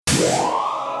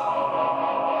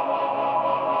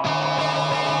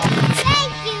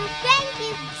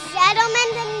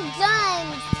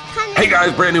Hey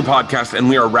guys, brand new podcast, and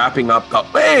we are wrapping up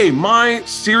my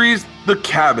series, The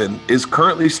Cabin, is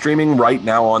currently streaming right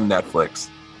now on Netflix.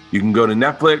 You can go to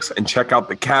Netflix and check out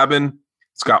The Cabin.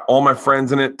 It's got all my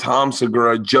friends in it: Tom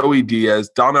Segura, Joey Diaz,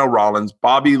 Donnell Rollins,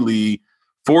 Bobby Lee,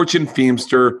 Fortune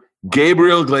Feimster,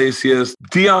 Gabriel Iglesias,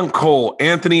 Dion Cole,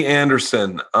 Anthony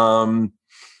Anderson. Who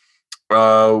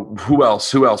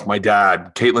else? My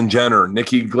dad, Caitlyn Jenner,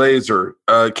 Nikki Glazer,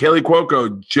 Kaylee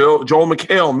Cuoco, Joel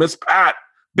McHale, Miss Pat,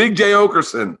 Big J.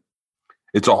 Okerson.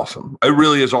 It's awesome. It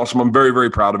really is awesome. I'm very, very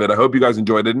proud of it. I hope you guys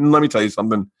enjoyed it. And let me tell you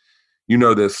something. You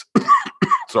know this.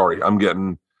 Sorry, I'm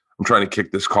trying to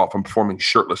kick this cough. I'm performing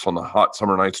shirtless on the Hot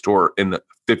Summer Nights tour in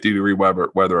 50-degree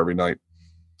weather every night.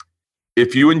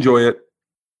 If you enjoy it,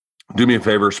 do me a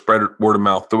favor, spread it word of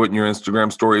mouth. Throw it in your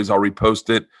Instagram stories. I'll repost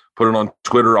it. Put it on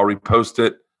Twitter. I'll repost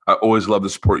it. I always love the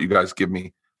support you guys give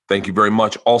me. Thank you very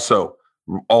much. Also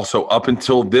up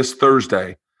until this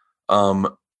Thursday,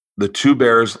 the Two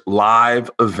Bears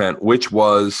live event, which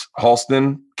was,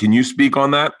 Halston, can you speak on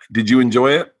that? Did you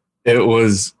enjoy it? It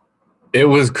was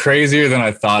crazier than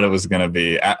I thought it was going to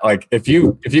be. Like if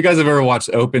you guys have ever watched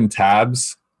Open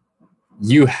Tabs,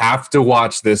 you have to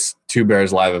watch this Two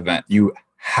Bears live event. You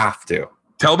have to.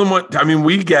 Tell them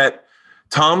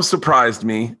Tom surprised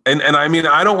me. And I mean,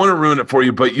 I don't want to ruin it for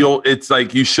you, but it's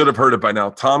like, you should have heard it by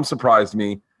now. Tom surprised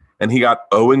me, and he got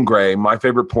Owen Gray, my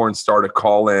favorite porn star, to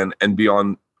call in and be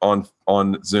on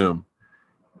Zoom.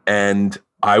 And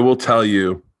I will tell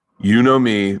you, you know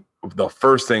me, the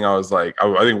first thing I was like,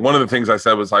 I think one of the things I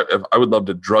said was, I would love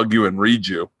to drug you and read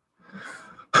you.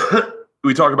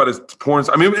 We talk about his porn.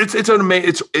 I mean, it's an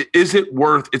amazing. Is it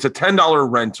worth? It's a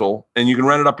 $10 rental, and you can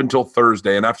rent it up until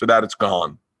Thursday, and after that, it's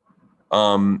gone.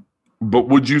 But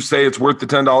would you say it's worth the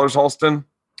 $10, Halston?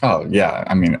 Oh yeah,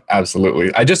 I mean,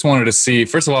 absolutely. I just wanted to see.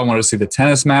 First of all, I wanted to see the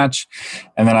tennis match,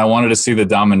 and then I wanted to see the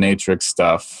dominatrix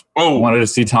stuff. I wanted to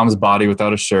see Tom's body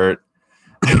without a shirt.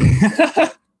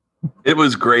 It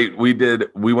was great. We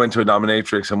went to a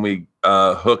dominatrix, and we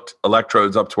hooked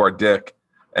electrodes up to our dick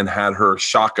and had her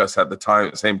shock us at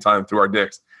the same time through our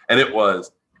dicks. And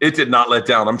it did not let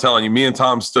down. I'm telling you, me and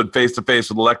Tom stood face to face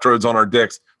with electrodes on our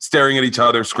dicks, staring at each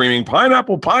other, screaming,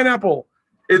 "Pineapple, pineapple."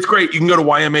 It's great. You can go to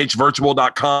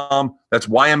ymhvirtual.com. That's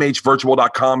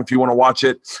ymhvirtual.com if you want to watch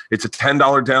it. It's a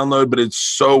 $10 download, but it's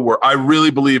so worth it. I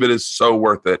really believe it is so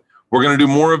worth it. We're going to do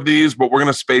more of these, but we're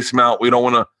going to space them out. We don't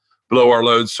want to blow our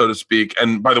loads, so to speak.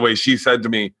 And by the way, she said to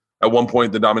me at one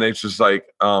point, the dominatrix was like,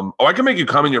 I can make you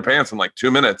come in your pants in like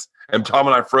 2 minutes. And Tom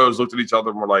and I froze, looked at each other,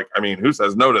 and we're like, I mean, who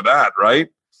says no to that, right?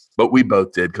 But we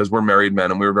both did, because we're married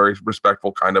men and we were very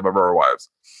respectful kind of our wives.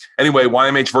 Anyway,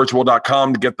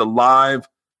 ymhvirtual.com to get the live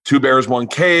Two Bears, One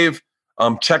Cave.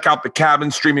 Check out The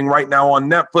Cabin, streaming right now on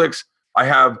Netflix. I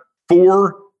have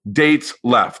 4 dates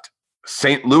left: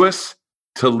 St. Louis,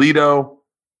 Toledo,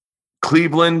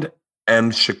 Cleveland,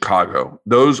 and Chicago.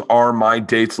 Those are my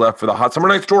dates left for the Hot Summer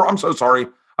Nights tour. I'm so sorry.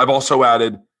 I've also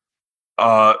added,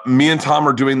 me and Tom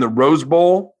are doing the Rose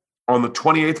Bowl on the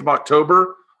 28th of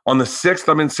October. On the 6th,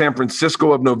 I'm in San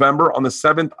Francisco of November. On the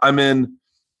 7th, I'm in,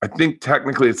 I think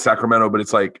technically it's Sacramento, but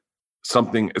it's like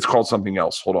it's called something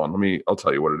else. Hold on. I'll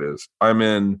tell you what it is. I'm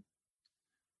in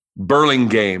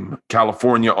Burlingame,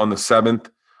 California on the 7th.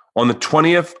 On the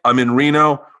 20th, I'm in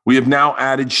Reno. We have now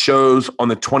added shows on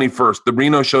the 21st. The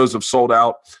Reno shows have sold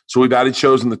out, so we've added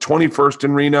shows on the 21st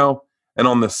in Reno. And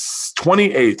on the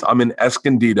 28th, I'm in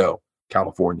Escondido,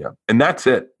 California. And that's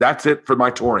it. That's it for my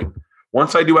touring.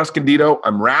 Once I do Escondido,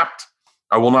 I'm wrapped.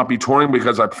 I will not be touring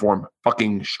because I perform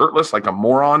fucking shirtless like a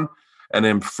moron, and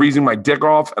I'm freezing my dick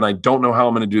off, and I don't know how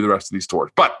I'm going to do the rest of these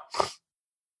tours. But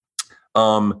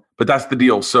that's the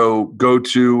deal. So go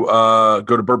to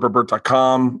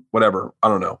bertbertbert.com, whatever. I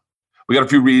don't know. We got a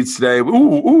few reads today.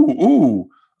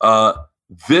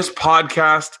 This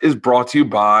podcast is brought to you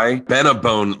by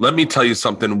Benabone. Let me tell you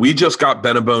something. We just got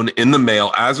Benabone in the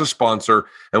mail as a sponsor,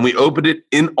 and we opened it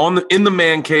in the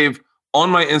man cave on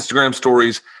my Instagram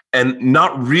stories, and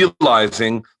not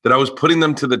realizing that I was putting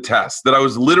them to the test, that I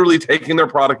was literally taking their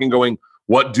product and going,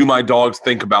 what do my dogs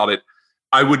think about it?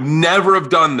 I would never have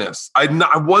done this.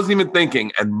 I wasn't even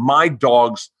thinking. And my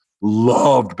dogs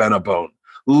loved Benabone.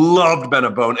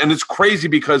 And it's crazy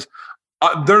because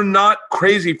they're not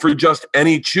crazy for just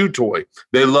any chew toy.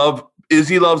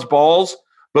 Izzy loves balls,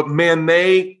 but man,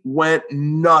 they went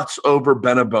nuts over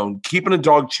Benabone. Keeping a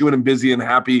dog chewing and busy and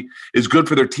happy is good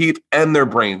for their teeth and their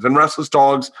brains. And restless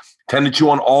dogs tend to chew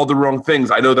on all the wrong things.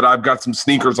 I know that I've got some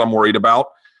sneakers I'm worried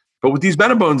about, but with these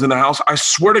Benabones in the house, I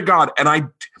swear to God, and I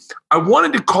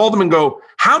wanted to call them and go,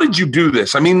 how did you do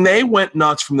this? I mean, they went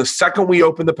nuts from the second we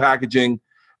opened the packaging,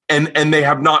 and they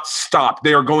have not stopped.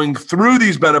 They are going through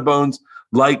these Benabones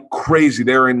like crazy.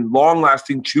 They're in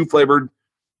long-lasting, chew-flavored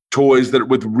toys that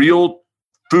with real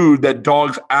food that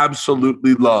dogs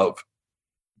absolutely love.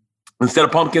 Instead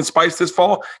of pumpkin spice this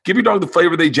fall, give your dog the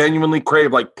flavor they genuinely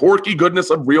crave, like porky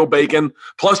goodness of real bacon,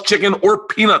 plus chicken or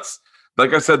peanuts.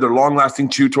 Like I said, they're long-lasting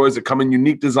chew toys that come in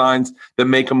unique designs that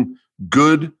make them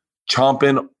good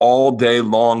chomping all day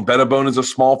long. Benebone is a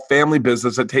small family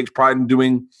business that takes pride in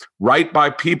doing right by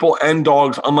people and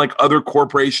dogs. Unlike other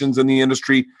corporations in the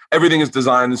industry, everything is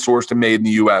designed and sourced and made in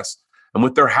the U.S. And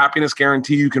with their happiness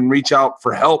guarantee, you can reach out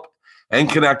for help and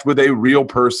connect with a real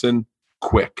person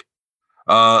quick.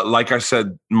 Like I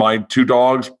said, my two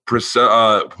dogs,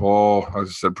 Priscilla. I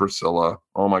just said Priscilla.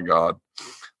 Oh my God.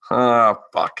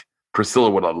 Fuck. Priscilla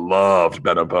would have loved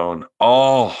Benebone.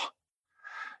 Oh,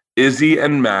 Izzy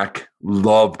and Mac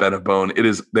love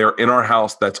Benebone. They're in our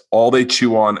house. That's all they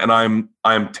chew on. And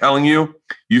I'm telling you,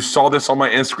 you saw this on my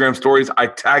Instagram stories. I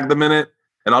tagged them in it,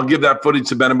 and I'll give that footage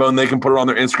to Benebone. They can put it on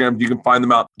their Instagram. You can find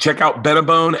them out. Check out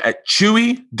Benebone at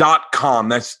chewy.com.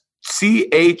 That's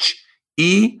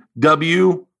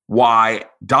CHEWY.com,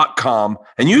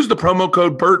 and use the promo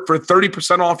code BERT for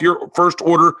 30% off your first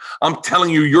order. I'm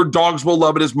telling you, your dogs will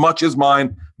love it as much as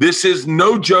mine. This is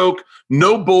no joke,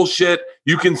 no bullshit.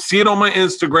 You can see it on my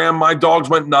Instagram. My dogs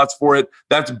went nuts for it.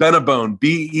 That's Benebone,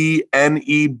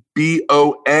 BENEBONE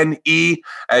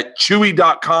at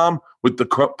chewy.com with the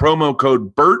promo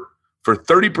code BERT for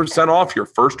 30% off your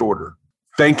first order.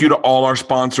 Thank you to all our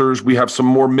sponsors. We have some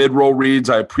more mid-roll reads.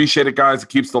 I appreciate it, guys. It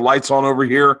keeps the lights on over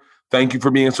here. Thank you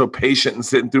for being so patient and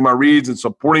sitting through my reads and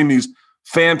supporting these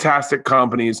fantastic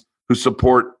companies who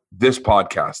support this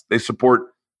podcast. They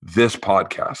support this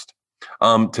podcast.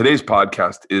 Today's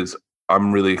podcast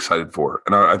I'm really excited for,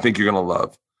 and I think you're going to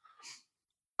love.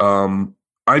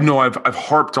 I know I've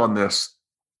harped on this.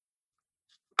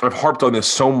 I've harped on this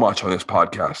so much on this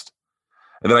podcast,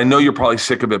 and that I know you're probably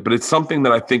sick of it, but it's something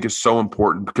that I think is so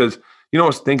important because, I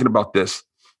was thinking about this.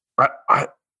 I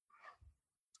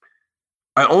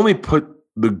only put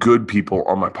the good people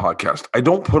on my podcast. I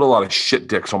don't put a lot of shit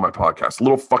dicks on my podcast,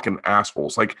 little fucking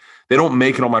assholes. Like, they don't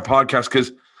make it on my podcast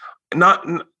because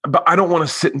but I don't want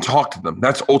to sit and talk to them.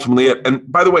 That's ultimately it. And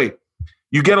by the way,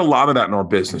 you get a lot of that in our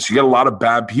business. You get a lot of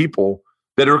bad people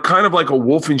that are kind of like a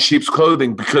wolf in sheep's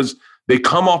clothing because they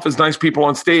come off as nice people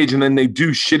on stage and then they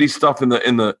do shitty stuff in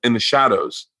the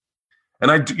shadows.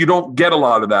 And you don't get a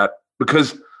lot of that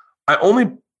because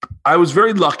I was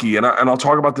very lucky, and I'll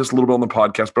talk about this a little bit on the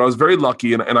podcast, but I was very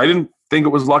lucky, and I didn't think it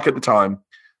was luck at the time,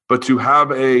 but to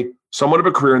have somewhat of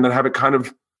a career and then have it kind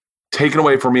of taken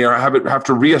away from me, or have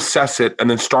to reassess it and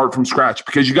then start from scratch,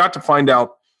 because you got to find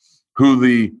out who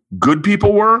the good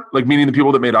people were, like meaning the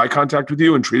people that made eye contact with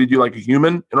you and treated you like a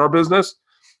human in our business.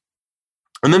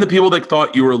 And then the people that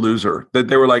thought you were a loser, that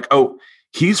they were like, oh,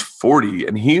 he's 40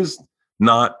 and he's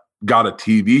not got a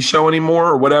TV show anymore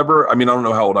or whatever. I mean, I don't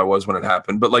know how old I was when it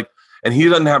happened, but like, and he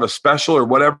doesn't have a special or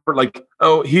whatever. Like,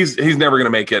 oh, he's never going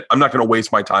to make it. I'm not going to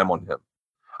waste my time on him.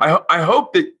 I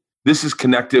hope that this is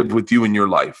connective with you in your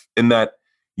life, in that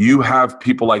you have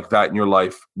people like that in your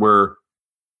life where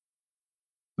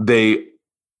they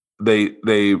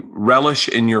relish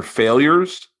in your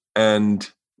failures,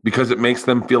 and because it makes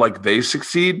them feel like they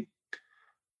succeed.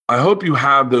 I hope you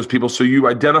have those people so you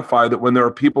identify that when there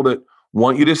are people that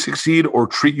want you to succeed or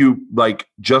treat you like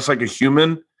just like a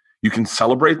human, you can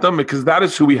celebrate them, because that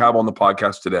is who we have on the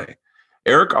podcast today.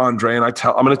 Eric Andre, and I'm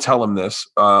going to tell him this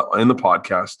in the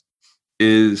podcast,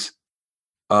 is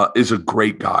a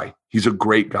great guy. He's a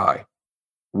great guy.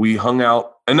 We hung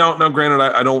out, and now granted,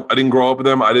 I didn't grow up with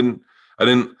him. I didn't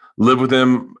live with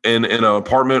him in an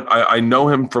apartment. I know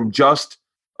him from just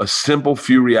a simple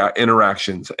few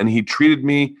interactions, and he treated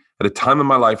me at a time in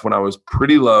my life when I was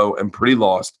pretty low and pretty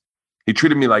lost. He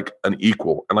treated me like an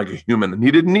equal and like a human, and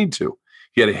he didn't need to.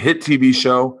 He had a hit TV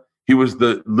show. He was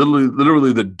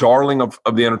literally the darling of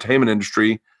the entertainment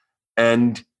industry,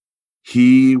 and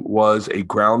he was a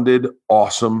grounded,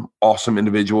 awesome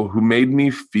individual who made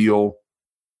me feel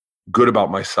good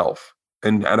about myself,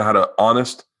 and I had an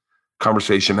honest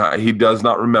conversation. He does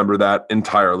not remember that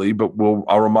entirely, but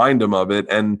I'll remind him of it,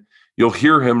 and you'll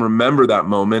hear him remember that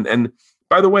moment. And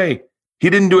by the way, he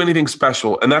didn't do anything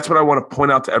special, and that's what I want to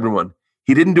point out to everyone.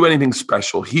 He didn't do anything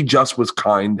special. He just was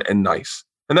kind and nice,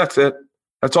 and that's it.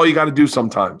 That's all you got to do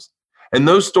sometimes. And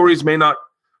those stories may not.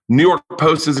 New York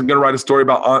Post isn't going to write a story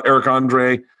about Eric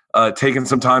Andre taking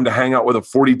some time to hang out with a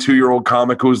 42-year-old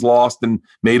comic who was lost and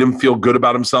made him feel good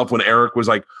about himself when Eric was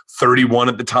like 31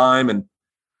 at the time.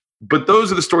 But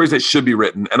those are the stories that should be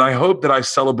written. And I hope that I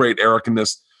celebrate Eric in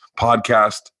this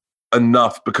podcast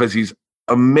enough, because he's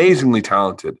amazingly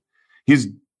talented. He's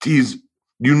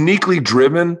uniquely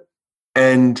driven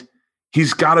And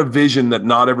he's got a vision that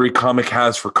not every comic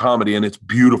has for comedy, and it's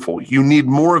beautiful. You need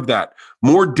more of that.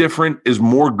 More different is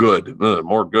more good.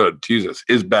 More good, Jesus,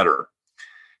 is better.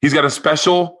 He's got a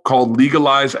special called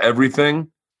Legalize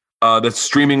Everything that's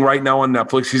streaming right now on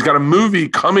Netflix. He's got a movie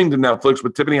coming to Netflix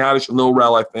with Tiffany Haddish and Lil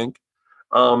Rel, I think.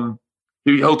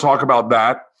 He'll talk about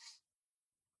that.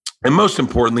 And most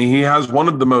importantly, he has one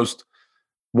of the most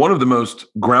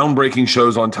groundbreaking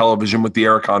shows on television with the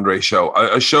Eric Andre Show,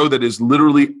 a show that is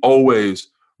literally always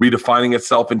redefining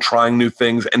itself and trying new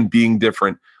things and being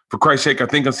different. For Christ's sake, I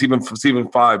think on season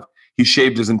 5, he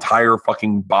shaved his entire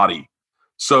fucking body.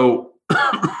 So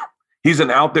he's an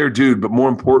out there dude, but more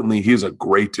importantly, he is a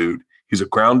great dude. He's a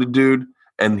grounded dude,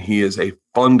 and he is a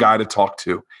fun guy to talk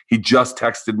to. He just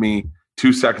texted me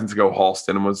 2 seconds ago, Halston,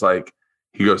 and was like,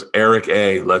 he goes, Eric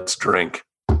A., let's drink.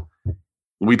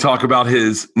 We talk about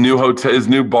his new hotel, his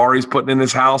new bar he's putting in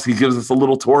his house. He gives us a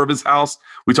little tour of his house.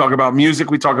 We talk about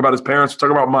music. We talk about his parents. We talk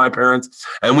about my parents.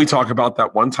 And we talk about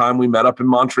that one time we met up in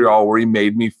Montreal where he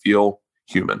made me feel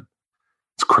human.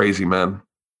 It's crazy, man.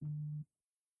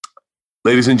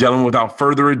 Ladies and gentlemen, without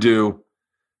further ado,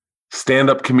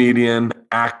 stand-up comedian,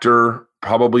 actor,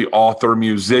 probably author,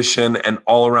 musician, and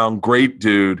all-around great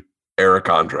dude, Eric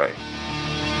Andre.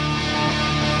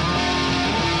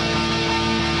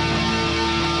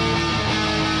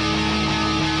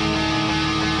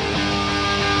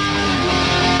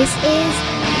 This is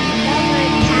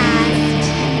Overcast.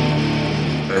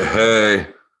 Hey.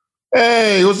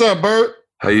 Hey, what's up, Bert?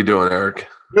 How you doing, Eric?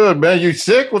 Good, man. You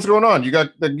sick? What's going on? You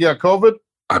got COVID?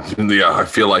 I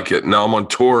feel like it. Now I'm on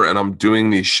tour and I'm doing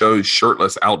these shows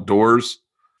shirtless outdoors.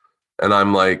 And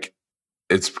I'm like,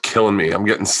 it's killing me. I'm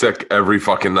getting sick every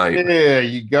fucking night. Yeah,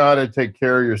 you got to take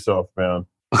care of yourself, man.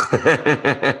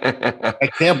 I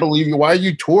can't believe you. Why are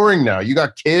you touring now? You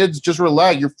got kids? Just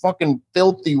relax. You're fucking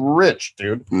filthy rich,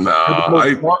 dude. No,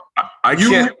 I can't.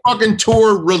 You fucking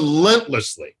tour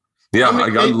relentlessly. Yeah,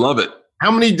 I love it.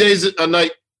 How many days a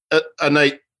night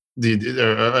a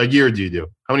year do you do?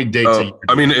 How many dates a year?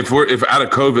 I mean, if out of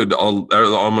COVID, I'll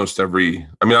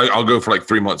go for like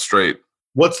 3 months straight.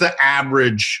 What's the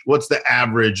average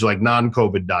like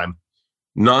non-COVID time?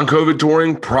 Non-COVID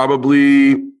touring,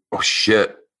 probably,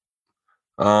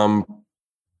 I'll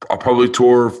probably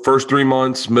tour first 3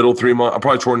 months, middle 3 months. I'll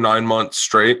probably tour 9 months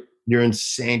straight. You're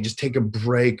insane. Just take a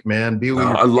break, man. Be with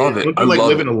I love it. Don't you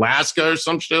live in Alaska or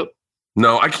some shit?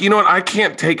 No, you know what? I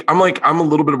can't take. I'm a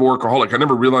little bit of a workaholic. I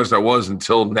never realized I was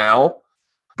until now.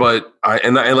 But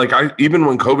even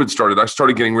when COVID started, I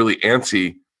started getting really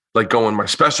antsy. Like going, my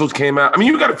specials came out. I mean,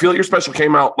 you got to feel like your special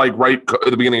came out like right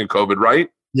at the beginning of COVID, right?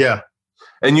 Yeah.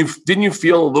 And didn't you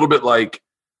feel a little bit like,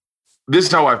 this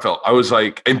is how I felt. I was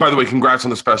like, and by the way, congrats on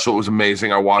the special. It was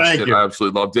amazing. I watched it. I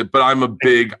absolutely loved it. But I'm a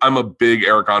big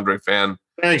Eric Andre fan.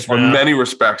 Thanks, man. On many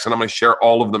respects, and I'm going to share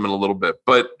all of them in a little bit.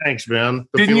 But thanks, man.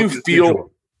 Didn't you feel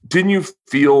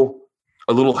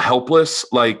a little helpless?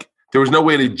 Like there was no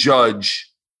way to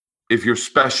judge if your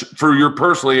special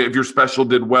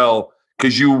did well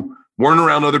because you weren't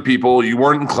around other people, you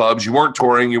weren't in clubs, you weren't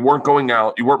touring, you weren't going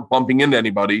out, you weren't bumping into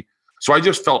anybody. So I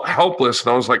just felt helpless,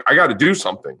 and I was like, I got to do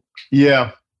something.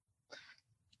 Yeah.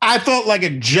 I felt like a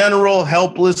general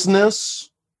helplessness.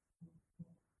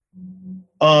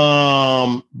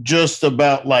 Just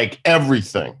about like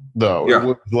everything, though. Yeah. It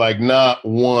was like not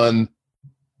one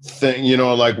thing,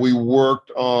 like we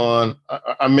worked on,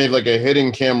 I made like a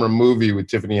hidden camera movie with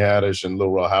Tiffany Haddish and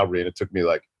Lil Rel Howery, and it took me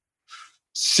like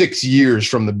 6 years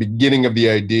from the beginning of the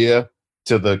idea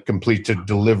to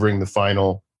delivering the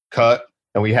final cut.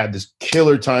 And we had this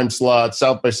killer time slot,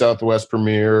 South by Southwest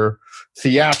premiere,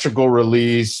 theatrical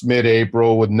release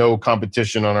mid-April with no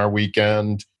competition on our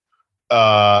weekend.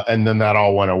 And then that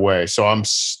all went away. So I'm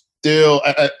still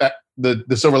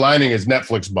the silver lining is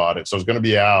Netflix bought it. So it's going to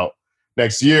be out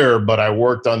next year, but I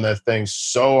worked on that thing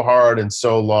so hard and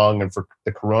so long. And for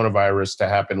the coronavirus to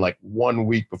happen like 1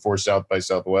 week before South by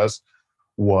Southwest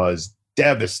was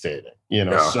devastating,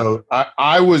 Yeah. So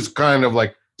I was kind of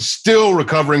like still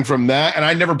recovering from that. And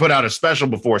I never put out a special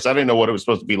before, so I didn't know what it was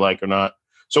supposed to be like or not.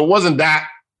 So it wasn't that.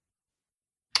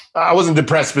 I wasn't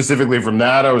depressed specifically from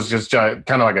that. I was just kind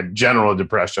of like a general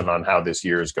depression on how this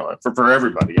year is going for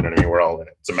everybody. You know what I mean? We're all in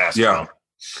it. It's a massive problem.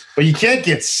 But you can't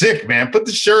get sick, man. Put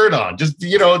the shirt on. Just,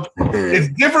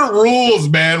 it's different rules,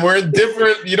 man. We're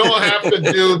different. You don't have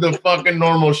to do the fucking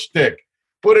normal shtick.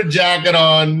 Put a jacket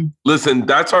on. Listen,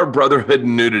 that's our brotherhood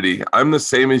nudity. I'm the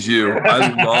same as you. I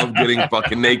love getting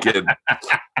fucking naked.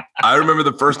 I remember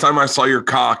the first time I saw your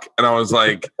cock, and I was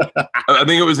like, I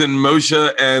think it was in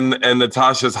Moshe and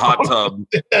Natasha's hot tub.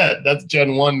 Yeah, that's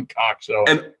Gen 1 cock show.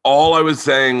 And all I was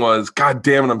saying was, God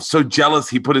damn it, I'm so jealous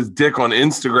he put his dick on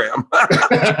Instagram.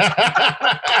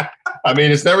 I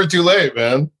mean, it's never too late,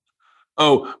 man.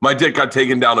 Oh, my dick got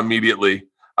taken down immediately.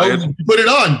 You put it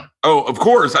on. Oh, of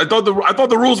course. I thought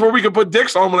the rules were we could put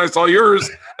dicks on when I saw yours,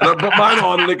 and I put mine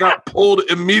on, and it got pulled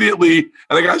immediately, and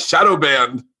I got shadow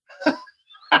banned.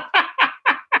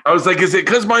 I was like, is it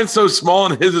because mine's so small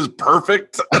and his is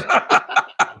perfect?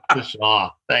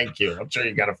 Thank you. I'm sure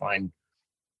you got to find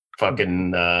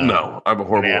fucking. No, I have a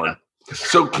horrible banana. one.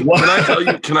 So can I tell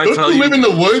you? Can I tell you? Live in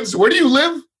the woods? Where do you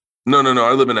live? No.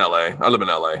 I live in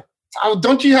LA. Oh,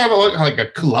 don't you have like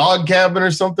a log cabin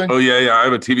or something? Oh yeah. I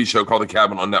have a TV show called The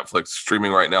Cabin on Netflix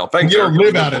streaming right now. Thanks. You don't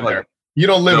live out in there. You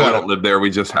don't live out. I don't live there.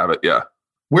 We just have it. Yeah.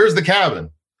 Where's the cabin?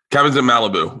 Cabin's in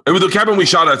Malibu. It was the cabin we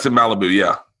shot at's in Malibu.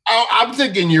 Yeah. Oh, I'm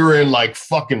thinking you're in like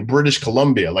fucking British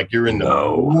Columbia, like you're in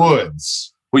the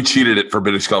woods. We cheated it for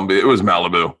British Columbia. It was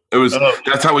Malibu. It was.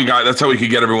 That's how we could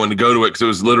get everyone to go to it because it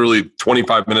was literally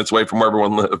 25 minutes away from where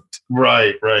everyone lived.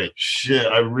 Right. Shit,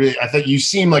 I thought you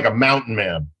seem like a mountain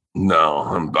man.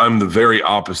 No, I'm the very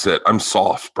opposite. I'm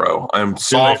soft, bro. I'm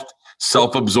soft,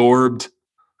 self-absorbed.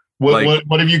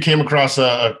 What if you came across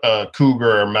a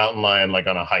cougar or mountain lion like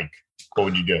on a hike? What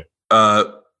would you do?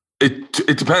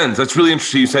 It depends. That's really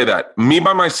interesting you say that. Me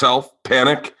by myself,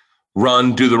 panic,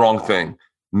 run, do the wrong thing.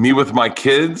 Me with my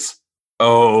kids,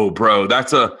 oh, bro,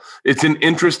 it's an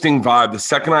interesting vibe. The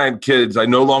second I had kids, I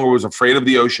no longer was afraid of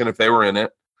the ocean if they were in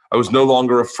it. I was no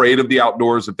longer afraid of the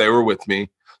outdoors if they were with me.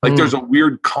 Like there's a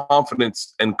weird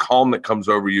confidence and calm that comes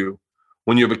over you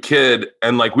when you have a kid.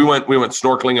 And like we went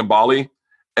snorkeling in Bali,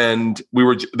 and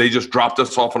they just dropped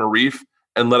us off on a reef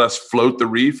and let us float the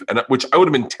reef, and which I would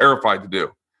have been terrified to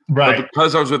do. Right. But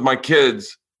because I was with my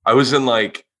kids, I was in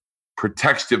like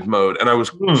protective mode, and I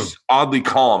was oddly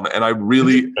calm. And I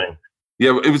really,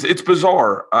 it's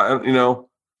bizarre.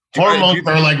 Hormones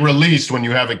are like released when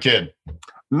you have a kid.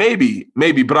 Maybe,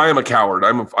 but I am a coward.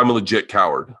 I'm a legit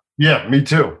coward. Yeah, me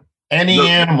too. Any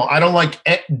animal. I don't like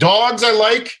dogs. I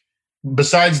like,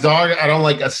 besides dog, I don't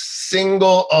like a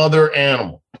single other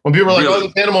animal. When people are like, "Oh,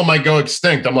 this animal might go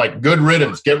extinct," I'm like, "Good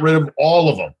riddance. Get rid of all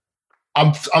of them."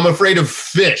 I'm afraid of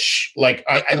fish. Like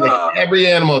I like every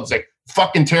animal. It's like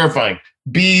fucking terrifying.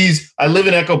 Bees. I live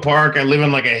in Echo Park. I live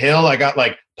in like a hill. I got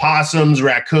like possums,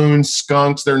 raccoons,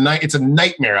 skunks. It's a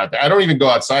nightmare out there. I don't even go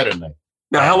outside at night.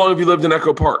 Now, how long have you lived in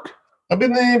Echo Park? I've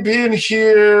been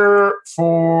here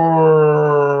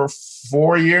for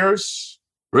 4 years.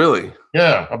 Really?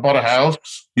 Yeah, I bought a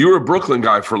house. You were a Brooklyn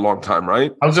guy for a long time,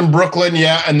 right? I was in Brooklyn,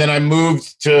 yeah, and then I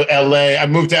moved to LA. I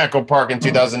moved to Echo Park in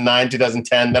 2009,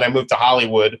 2010. Then I moved to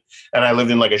Hollywood, and I lived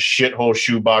in like a shithole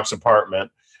shoebox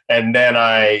apartment. And then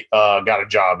I got a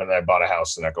job, and then I bought a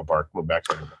house in Echo Park. Moved back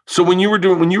to Echo Park. So when you were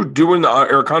doing the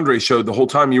Eric Andre show, the whole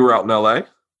time you were out in LA?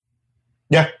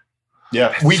 Yeah.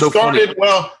 Yeah, we started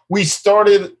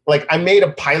like I made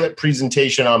a pilot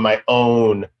presentation on my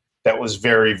own that was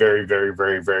very, very, very,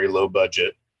 very, very low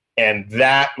budget. And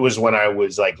that was when I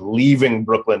was like leaving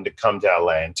Brooklyn to come to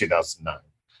LA in 2009.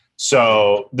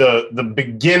 So the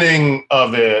beginning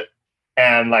of it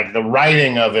and like the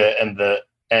writing of it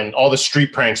and all the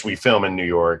street pranks we film in New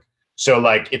York. So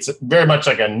like it's very much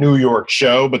like a New York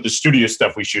show, but the studio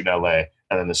stuff we shoot in LA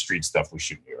and then the street stuff we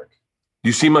shoot in New York.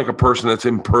 You seem like a person that's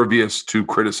impervious to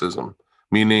criticism,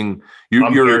 meaning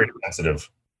I'm very sensitive.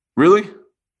 Really?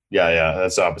 Yeah,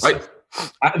 that's the opposite.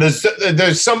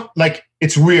 There's some, like,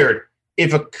 it's weird.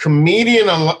 If a comedian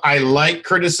I like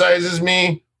criticizes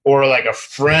me or like a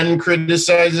friend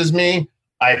criticizes me,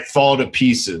 I fall to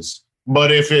pieces.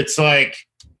 But if it's like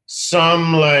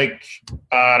some like,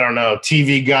 I don't know,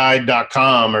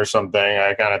 tvguide.com or something,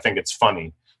 I kind of think it's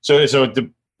funny. So it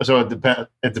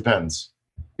depends.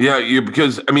 Yeah,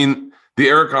 because I mean,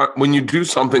 when you do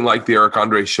something like the Eric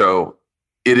Andre show,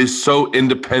 it is so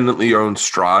independently your own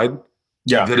stride.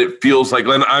 Yeah, that it feels like.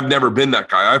 And I've never been that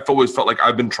guy. I've always felt like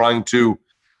I've been trying to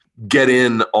get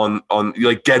in on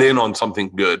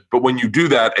something good. But when you do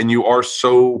that and you are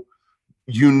so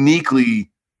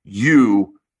uniquely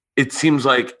you, it seems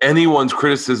like anyone's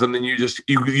criticism, then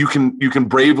you can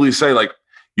bravely say like,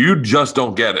 you just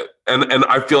don't get it. And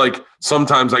I feel like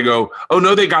sometimes I go, oh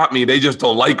no, they got me. They just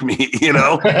don't like me, you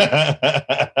know?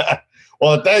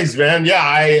 Well, thanks, man. Yeah.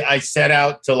 I set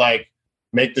out to like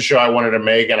make the show I wanted to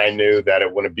make. And I knew that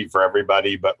it wouldn't be for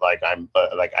everybody, but like,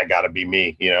 I gotta be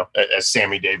me, you know, as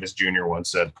Sammy Davis Jr.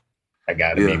 once said, I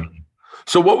gotta be me.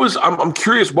 So I'm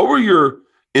curious, what were your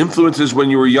influences when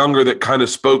you were younger that kind of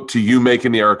spoke to you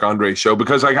making the Eric Andre show?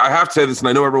 Because I have to say this, and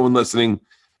I know everyone listening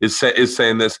is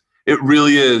saying this. It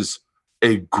really is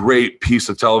a great piece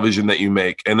of television that you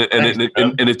make, and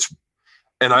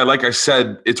like I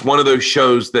said, it's one of those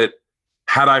shows that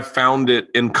had I found it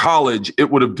in college,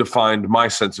 it would have defined my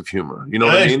sense of humor. You know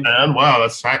what I mean? Man. Wow,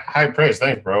 that's high praise.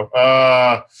 Thanks, bro.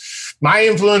 My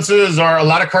influences are a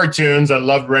lot of cartoons. I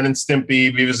loved Ren and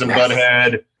Stimpy, Beavis and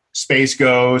Butthead, Space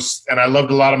Ghost, and I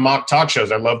loved a lot of mock talk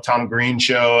shows. I love Tom Green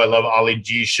Show. I love Ollie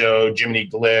G Show, Jiminy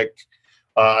Glick.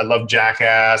 I love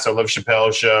Jackass. I love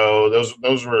Chappelle Show.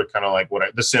 Those were kind of like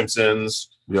The Simpsons.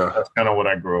 Yeah, that's kind of what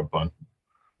I grew up on.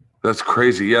 That's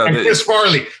crazy. Yeah, and Chris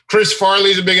Farley. Chris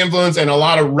Farley's a big influence, and a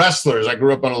lot of wrestlers. I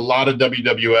grew up on a lot of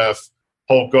WWF,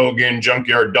 Hulk Hogan,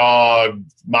 Junkyard Dog,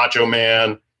 Macho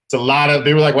Man. It's a lot of.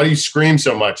 They were like, "Why do you scream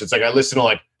so much?" It's like I listen to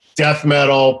like death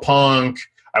metal, punk.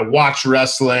 I watch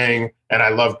wrestling, and I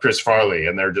love Chris Farley,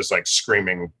 and they're just like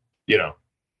screaming,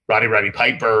 Roddy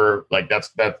Piper. Like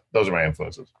that's those are my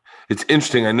influences. It's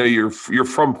interesting. I know you're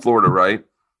from Florida, right?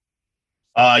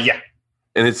 Yeah.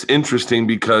 And it's interesting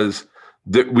because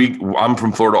I'm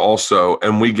from Florida also,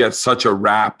 and we get such a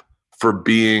rap for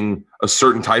being a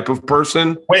certain type of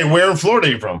person. Wait, where in Florida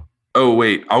are you from? Oh,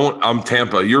 wait, I'm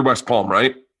Tampa. You're West Palm,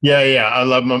 right? Yeah. I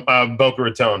love Boca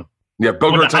Raton. Yeah,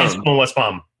 Boca Raton. High school in West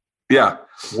Palm. Yeah.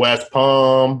 West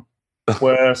Palm. That's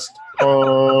what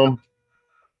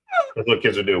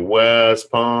kids would do.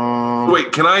 West Palm.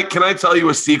 Wait, can I tell you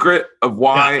a secret of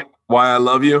why I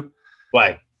love you?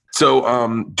 Why?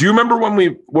 So, do you remember when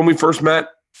we first met?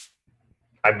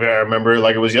 I remember it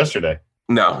like it was yesterday.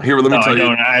 No, here, let me tell you.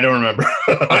 I don't remember.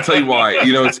 I'll tell you why.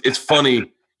 It's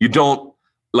funny. You don't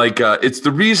like. It's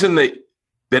the reason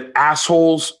that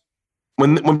assholes,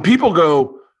 when people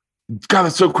go, God,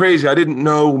 that's so crazy. I didn't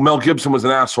know Mel Gibson was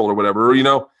an asshole or whatever.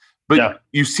 But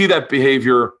you see that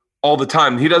behavior all the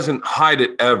time. He doesn't hide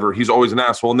it ever. He's always an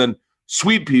asshole. And then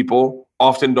sweet people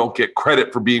often don't get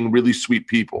credit for being really sweet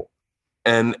people.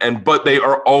 But they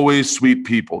are always sweet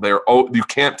people. You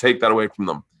can't take that away from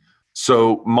them.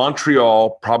 So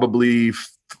Montreal, probably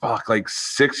like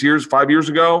 5 years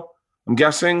ago, I'm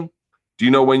guessing. Do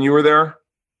you know when you were there?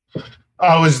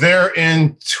 I was there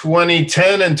in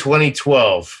 2010 and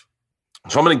 2012.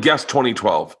 So I'm going to guess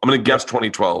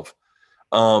 2012.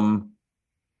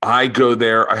 I go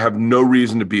there. I have no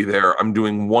reason to be there. I'm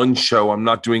doing one show. I'm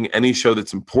not doing any show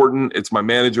that's important. It's my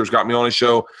manager's got me on a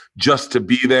show just to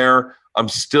be there. I'm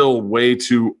still way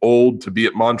too old to be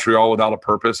at Montreal without a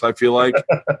purpose, I feel like.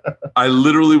 I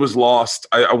literally was lost.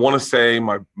 I want to say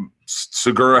my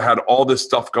Segura had all this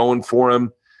stuff going for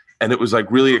him, and it was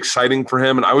like really exciting for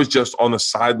him. And I was just on the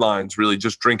sidelines, really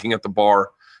just drinking at the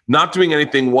bar, not doing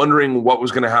anything, wondering what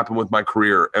was going to happen with my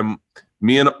career. And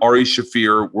me and Ari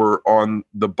Shaffir were on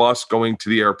the bus going to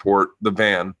the airport, the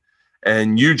van,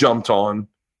 and you jumped on,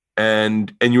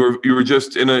 and you were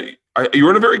just in you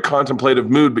were in a very contemplative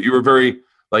mood, but you were very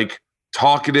like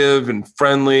talkative and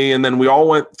friendly. And then we all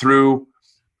went through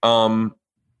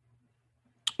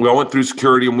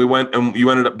security, and you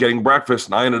ended up getting breakfast,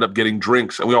 and I ended up getting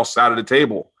drinks, and we all sat at a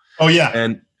table. Oh yeah.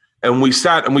 And we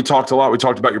sat and we talked a lot. We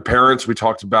talked about your parents. We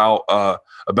talked about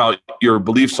your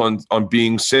beliefs on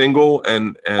being single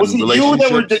and was it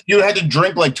relationships. You had to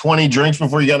drink like 20 drinks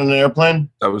before you got on an airplane?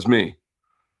 That was me.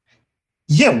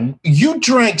 Yeah, you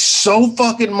drank so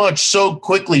fucking much, so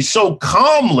quickly, so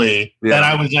calmly that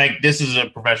I was like, "This is a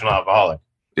professional alcoholic."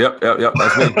 Yep.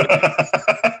 That's me.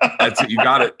 That's it. You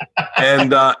got it.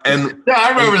 And yeah, I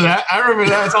remember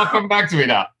that. It's all coming back to me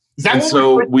now. Is that and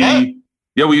so we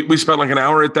spent like an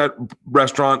hour at that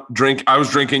restaurant. I was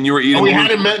drinking. You were eating. Oh, we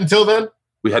hadn't met until then.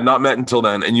 We had not met until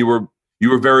then, and you weren't.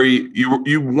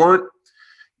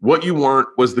 What you weren't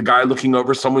was the guy looking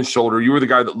over someone's shoulder. You were the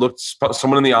guy that looked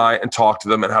someone in the eye and talked to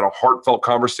them and had a heartfelt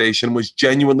conversation, was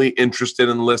genuinely interested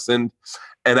and listened.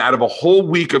 And out of a whole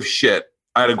week of shit,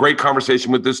 I had a great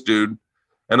conversation with this dude.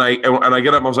 And I get up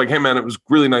and I was like, "Hey man, it was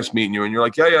really nice meeting you." And you're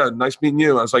like, yeah, nice meeting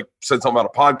you. I was like, said something about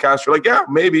a podcast. You're like, yeah,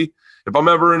 maybe if I'm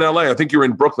ever in LA. I think you were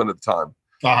in Brooklyn at the time.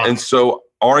 Uh-huh. And so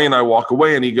Ari and I walk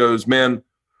away, and he goes, "Man,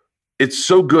 it's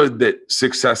so good that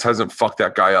success hasn't fucked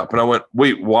that guy up." And I went,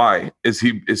 "Wait, why? Is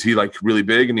he like really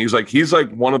big?" And he's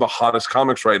like one of the hottest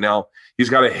comics right now. He's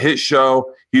got a hit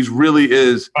show. He's really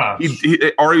is.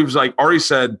 Ari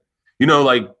said,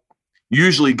 like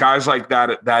usually guys like that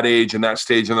at that age and that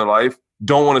stage in their life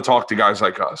don't want to talk to guys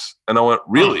like us. And I went,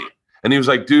 "Really?" And he was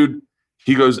like, "Dude,"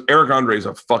 he goes, "Eric Andre is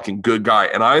a fucking good guy."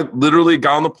 And I literally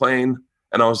got on the plane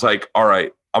and I was like, "All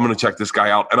right, I'm going to check this guy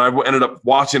out. And I ended up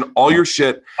watching all your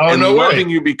shit and loving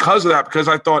you because of that, because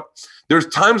I thought there's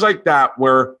times like that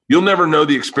where you'll never know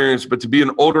the experience, but to be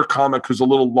an older comic who's a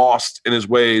little lost in his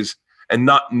ways and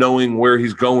not knowing where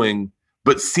he's going,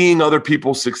 but seeing other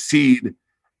people succeed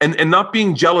and not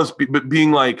being jealous, but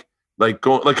being like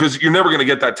going, like, because you're never going to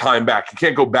get that time back. You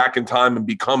can't go back in time and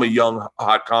become a young,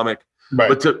 hot comic. Right.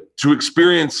 But to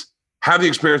have the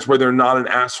experience where they're not an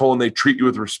asshole and they treat you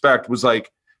with respect was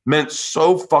like, meant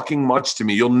so fucking much to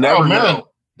me. You'll never know.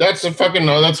 That's that's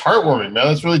heartwarming, man.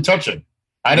 That's really touching.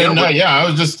 I didn't know. Yeah,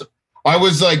 I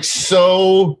was like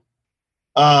so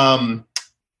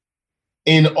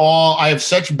in awe. I have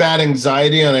such bad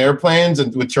anxiety on airplanes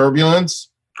and with turbulence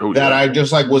that I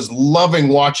just like was loving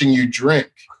watching you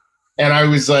drink. And I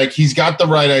was like, he's got the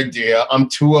right idea. I'm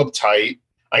too uptight.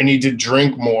 I need to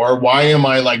drink more. Why am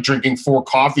I like drinking 4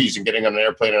 coffees and getting on an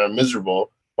airplane and I'm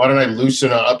miserable? Why don't I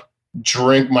loosen up,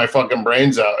 drink my fucking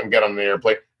brains out and get on the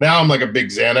airplane? Now I'm like a big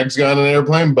Xanax guy on an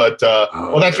airplane, but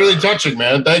that's really touching,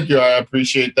 man. Thank you. I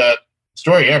appreciate that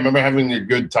story. Yeah, I remember having a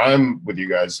good time with you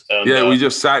guys. And, we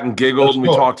just sat and giggled and we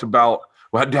talked about,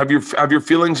 have your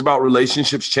feelings about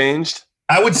relationships changed?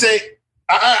 I would say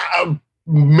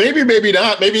maybe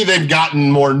not. Maybe they've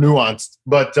gotten more nuanced,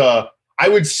 but I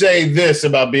would say this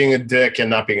about being a dick and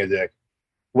not being a dick.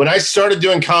 When I started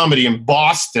doing comedy in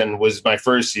Boston was my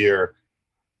first year.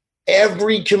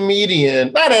 Every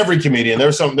comedian, not every comedian, there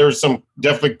were some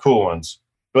definitely cool ones,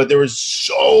 but there was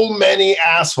so many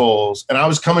assholes. And I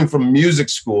was coming from music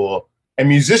school, and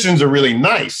musicians are really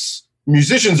nice.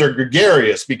 Musicians are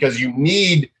gregarious because you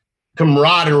need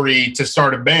camaraderie to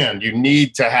start a band. You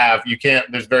need to have,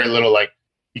 there's very little like,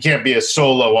 you can't be a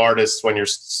solo artist when you're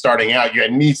starting out. You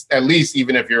at least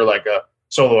even if you're like a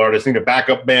solo artist, need a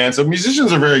backup band. So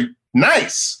musicians are very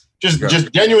nice, just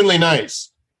genuinely nice.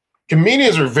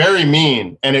 Comedians are very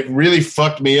mean, and it really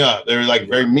fucked me up. They were like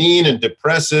very mean and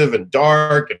depressive and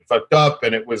dark and fucked up.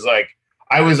 And it was like,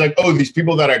 I was like, oh, these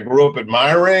people that I grew up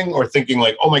admiring or thinking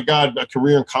like, oh my God, a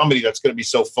career in comedy, that's going to be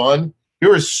so fun. They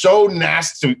were so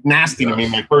nasty to me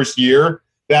my first year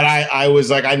that I was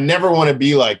like, I never want to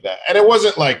be like that. And it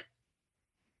wasn't like,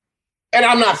 and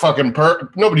I'm not fucking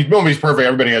nobody's perfect.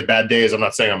 Everybody has bad days. I'm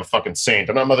not saying I'm a fucking saint.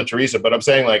 I'm not Mother Teresa, but I'm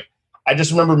saying like, I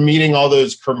just remember meeting all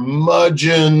those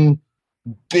curmudgeon,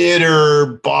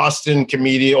 bitter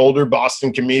older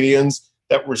Boston comedians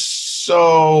that were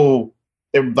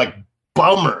they were like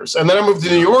bummers. And then I moved to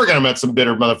New York and I met some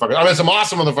bitter motherfuckers. I met some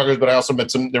awesome motherfuckers, but I also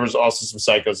there was also some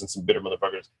psychos and some bitter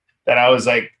motherfuckers that I was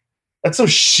like, that's so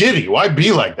shitty. Why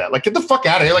be like that? Like, get the fuck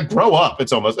out of here. Like, grow up.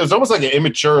 It's almost like an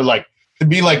immature, like to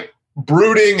be like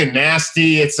brooding and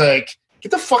nasty. It's like,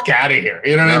 get the fuck out of here.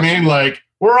 You know what I mean? Like,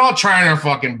 we're all trying our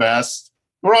fucking best.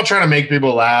 We're all trying to make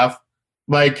people laugh.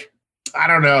 Like, I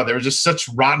don't know. There were just such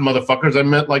rotten motherfuckers I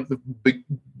met like the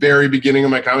very beginning of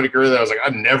my comedy career that I was like, I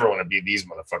never want to be these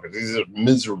motherfuckers. These are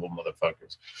miserable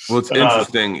motherfuckers. Well, it's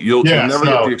interesting. You'll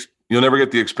never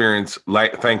get the experience,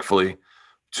 like, thankfully,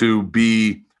 to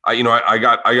be. I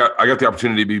got the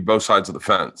opportunity to be both sides of the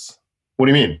fence. What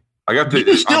do you mean?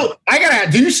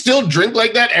 Do you still drink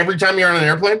like that every time you're on an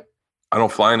airplane? I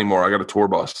don't fly anymore. I got a tour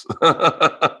bus.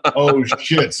 Oh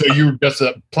shit! So you just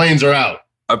planes are out.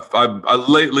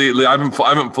 Lately I haven't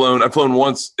flown. I've flown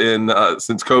once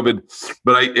since COVID,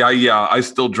 but I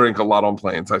still drink a lot on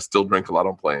planes.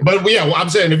 But I'm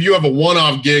saying if you have a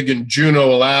one-off gig in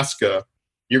Juneau, Alaska,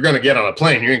 you're gonna get on a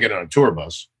plane. You're gonna get on a tour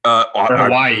bus. Or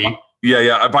Hawaii.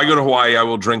 Yeah. If I go to Hawaii, I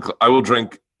will drink. I've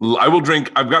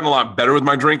gotten a lot better with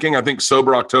my drinking. I think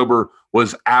Sober October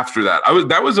was after that.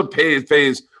 That was a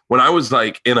phase when I was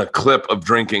like in a clip of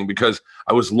drinking because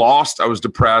I was lost. I was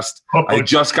depressed. I had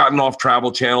just gotten off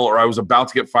Travel Channel, or I was about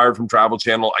to get fired from Travel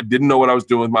Channel. I didn't know what I was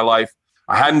doing with my life.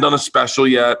 I hadn't done a special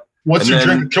yet. What's your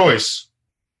drink of choice?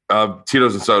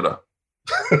 Tito's and soda.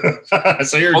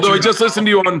 Although I just listened to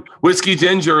you on Whiskey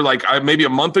Ginger like maybe a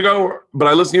month ago, but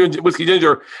I listened to you on Whiskey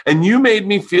Ginger and you made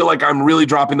me feel like I'm really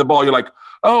dropping the ball. You're like,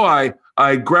 oh,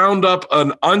 I ground up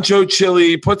an ancho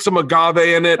chili, put some agave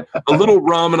in it, a little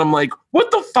rum, and I'm like,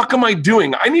 what the fuck am I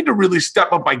doing? I need to really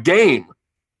step up my game.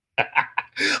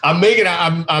 I'm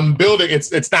building,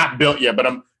 it's not built yet, but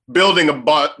I'm building a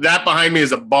bar. That behind me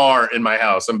is a bar in my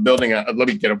house. I'm building let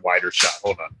me get a wider shot.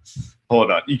 Hold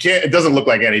on. You can't, it doesn't look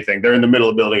like anything. They're in the middle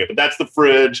of building it, but that's the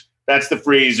fridge. That's the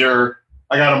freezer.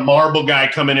 I got a marble guy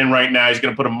coming in right now. He's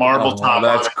going to put a marble top on it.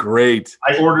 That's great.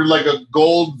 I ordered like a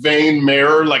gold vein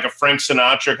mirror, like a Frank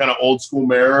Sinatra kind of old school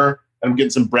mirror. I'm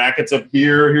getting some brackets up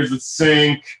here. Here's the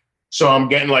sink. So I'm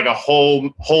getting like a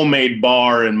homemade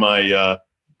bar in my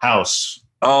house.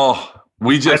 Oh,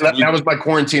 that was my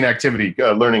quarantine activity,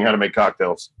 learning how to make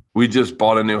cocktails. We just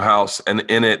bought a new house, and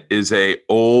in it is a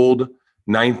old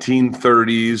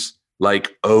 1930s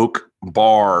like oak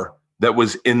bar that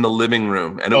was in the living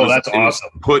room. And that's awesome.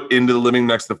 Put into the living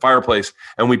next to the fireplace.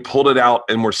 And we pulled it out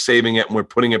and we're saving it and we're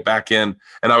putting it back in.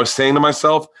 And I was saying to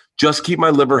myself, just keep my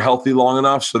liver healthy long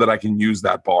enough so that I can use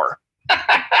that bar.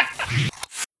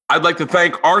 I'd like to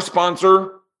thank our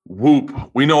sponsor,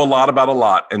 Whoop. We know a lot about a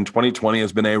lot, and 2020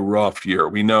 has been a rough year.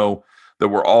 We know that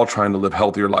we're all trying to live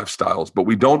healthier lifestyles, but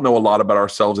we don't know a lot about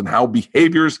ourselves and how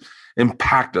behaviors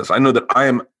impact us. I know that I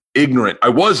am ignorant. I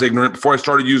was ignorant before I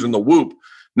started using the Whoop.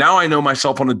 Now I know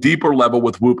myself on a deeper level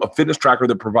with Whoop, a fitness tracker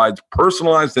that provides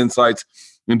personalized insights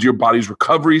into your body's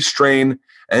recovery, strain,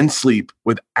 and sleep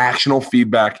with actionable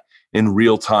feedback in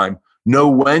real time. Know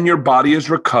when your body is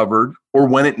recovered or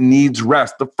when it needs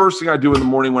rest. The first thing I do in the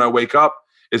morning when I wake up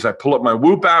is I pull up my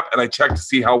Whoop app and I check to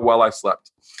see how well I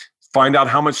slept. Find out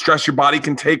how much stress your body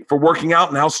can take for working out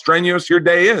and how strenuous your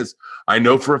day is. I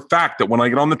know for a fact that when I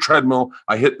get on the treadmill,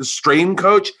 I hit the strain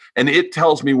coach and it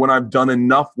tells me when I've done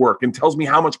enough work and tells me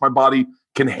how much my body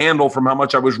can handle from how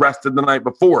much I was rested the night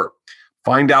before.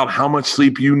 Find out how much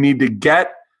sleep you need to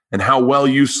get and how well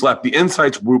you slept. The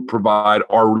insights Whoop provide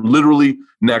are literally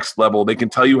next level. They can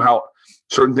tell you how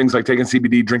certain things like taking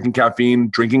CBD, drinking caffeine,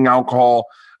 drinking alcohol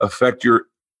affect your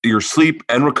sleep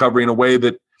and recovery in a way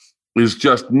that is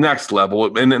just next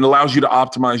level, and it allows you to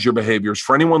optimize your behaviors.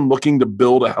 For anyone looking to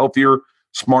build a healthier,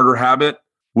 smarter habit,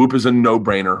 Whoop is a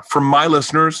no-brainer. For my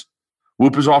listeners,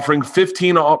 Whoop is offering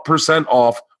 15%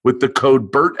 off with the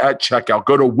code BERT at checkout.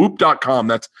 Go to whoop.com.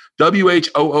 That's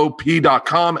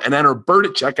WHOOP.com and enter BERT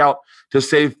at checkout to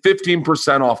save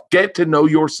 15% off. Get to know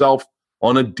yourself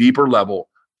on a deeper level.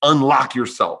 Unlock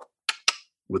yourself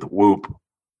with Whoop.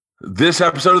 This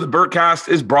episode of the BERTcast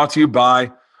is brought to you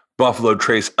by Buffalo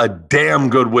Trace, a damn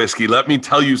good whiskey. Let me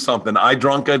tell you something. I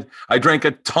drank a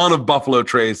ton of Buffalo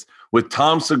Trace with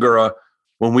Tom Segura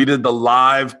when we did the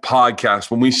live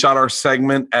podcast. When we shot our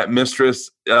segment at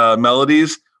Mistress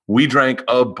Melodies, we drank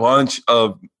a bunch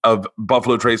of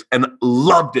Buffalo Trace and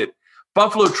loved it.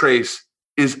 Buffalo Trace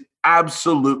is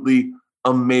absolutely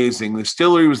amazing. The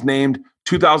distillery was named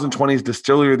 2020's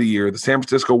Distillery of the Year. The San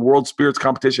Francisco World Spirits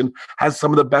Competition has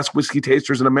some of the best whiskey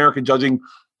tasters in America, judging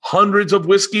hundreds of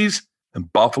whiskeys,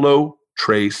 and Buffalo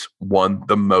Trace won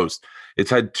the most.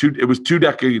 It was two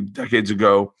decades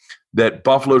ago that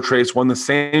Buffalo Trace won the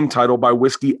same title by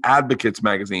Whiskey Advocates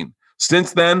magazine.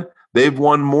 Since then, they've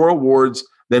won more awards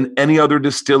than any other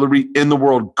distillery in the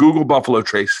world. Google Buffalo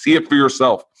Trace. See it for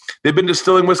yourself. They've been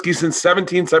distilling whiskey since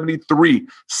 1773.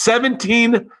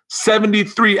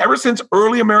 1773. Ever since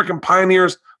early American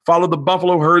pioneers followed the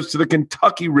buffalo herds to the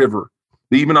Kentucky River.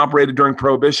 They even operated during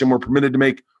Prohibition, were permitted to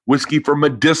make whiskey for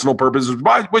medicinal purposes,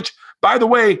 which, by the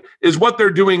way, is what they're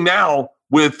doing now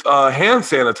with hand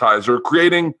sanitizer,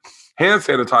 creating hand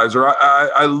sanitizer.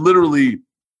 I literally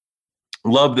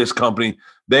love this company.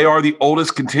 They are the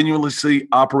oldest continuously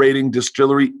operating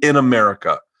distillery in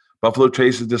America. Buffalo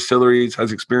Trace's distilleries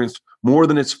has experienced more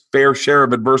than its fair share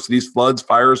of adversities, floods,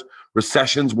 fires,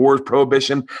 recessions, wars,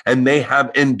 prohibition, and they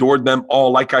have endured them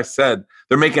all. Like I said,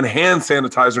 they're making hand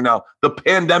sanitizer now. The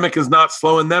pandemic is not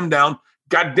slowing them down.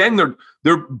 God dang,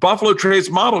 their Buffalo Trace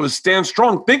model is stand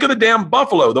strong. Think of the damn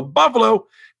buffalo. The buffalo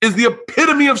is the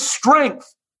epitome of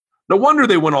strength. No wonder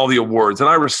they win all the awards, and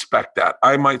I respect that.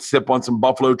 I might sip on some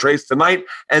Buffalo Trace tonight,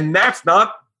 and that's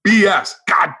not BS.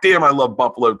 God damn, I love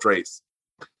Buffalo Trace.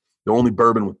 The only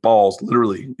bourbon with balls,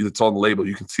 literally, it's on the label.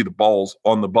 You can see the balls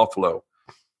on the Buffalo.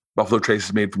 Buffalo Trace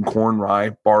is made from corn,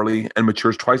 rye, barley, and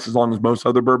matures twice as long as most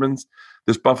other bourbons.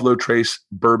 This Buffalo Trace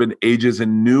bourbon ages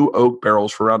in new oak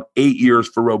barrels for around 8 years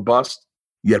for robust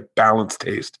yet balanced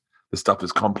taste. This stuff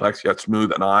is complex yet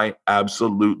smooth, and I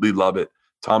absolutely love it.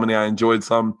 Tom and I enjoyed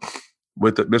some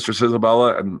with Mistress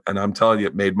Isabella, and I'm telling you,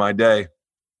 it made my day.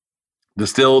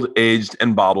 Distilled, aged,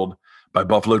 and bottled by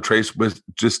Buffalo Trace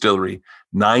Distillery,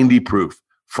 90 proof,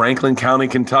 Franklin County,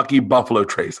 Kentucky. Buffalo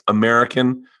Trace,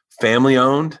 American,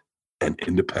 family-owned, and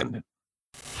independent.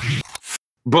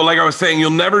 But like I was saying, you'll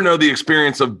never know the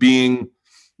experience of being.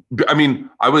 I mean,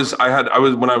 I was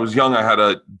when I was young, I had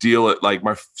a deal at like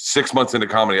my 6 months into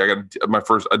comedy. I got my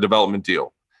first development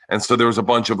deal, and so there was a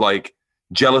bunch of like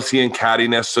jealousy and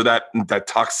cattiness. So that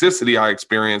toxicity I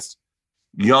experienced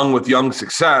young with young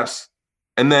success,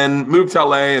 and then moved to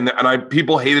LA, and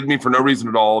people hated me for no reason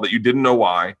at all that you didn't know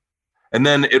why. And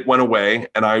then it went away,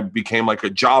 and I became like a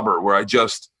jobber where I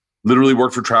just literally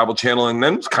worked for Travel Channel, and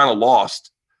then was kind of lost.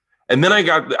 And then I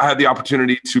had the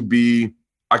opportunity to be,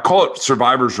 I call it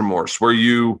survivor's remorse, where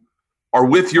you are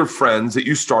with your friends that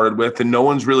you started with and no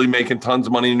one's really making tons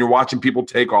of money and you're watching people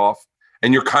take off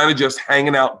and you're kind of just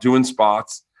hanging out doing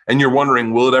spots. and you're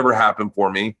wondering, will it ever happen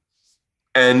for me?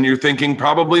 And you're thinking,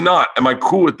 probably not. Am I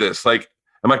cool with this? Like,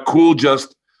 am I cool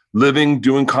just living,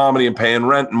 doing comedy and paying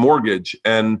rent and mortgage?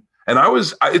 And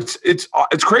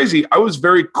it's crazy. I was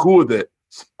very cool with it.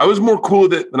 I was more cool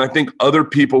with it than I think other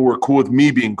people were cool with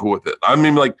me being cool with it. I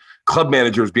mean, like club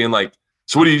managers being like,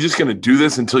 so what, are you just going to do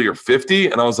this until you're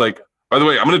 50? And I was like, by the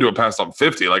way, I'm going to do it past I'm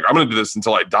 50. Like, I'm going to do this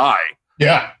until I die.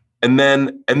 Yeah. And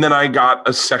then I got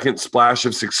a second splash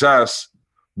of success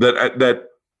that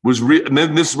was real. And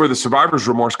then this is where the survivor's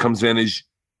remorse comes in, is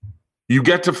you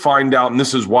get to find out, and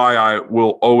this is why I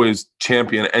will always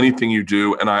champion anything you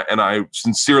do, and I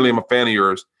sincerely am a fan of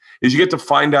yours, is you get to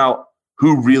find out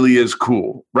who really is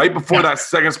cool. Right before that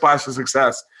second splash of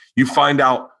success, you find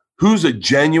out who's a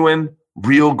genuine,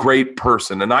 real great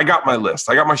person. And I got my list.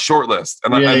 I got my short list.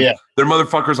 And they're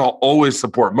motherfuckers I'll always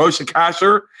support. Moshe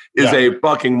Kasher is a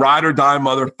fucking ride or die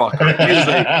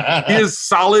motherfucker. He is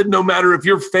solid no matter if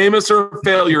you're famous or a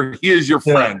failure. He is your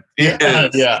friend.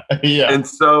 Yeah. And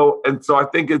so I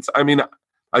think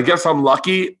I guess I'm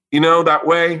lucky, that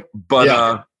way.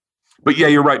 But yeah,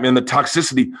 you're right, man. The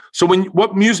toxicity. So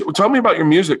what music? Tell me about your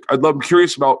music. I'm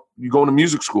curious about you going to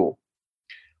music school.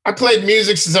 I played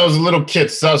music since I was a little kid.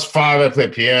 Since I was 5, I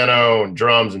played piano and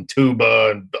drums and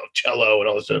tuba and cello and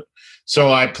all this stuff.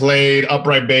 So I played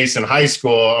upright bass in high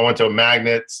school. I went to a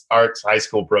Magnet Arts high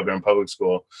school program, public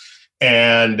school.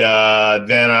 And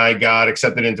then I got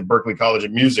accepted into Berklee College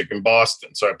of Music in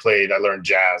Boston. So I learned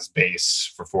jazz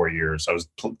bass for 4 years. I was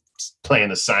playing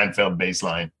the Seinfeld bass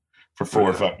line for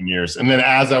 4 fucking years. And then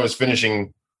as I was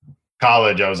finishing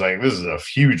college, I was like, this is a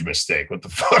huge mistake. What the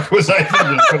fuck was I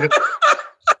thinking?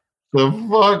 The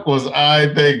fuck was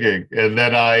I thinking? And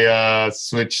then I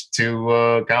switched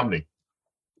to comedy.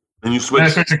 And you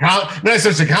switched? Then I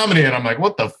switched to comedy, and I'm like,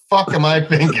 what the fuck am I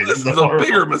thinking? This is a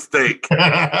bigger mistake.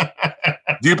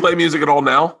 Do you play music at all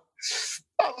now?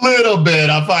 A little bit.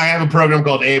 I have a program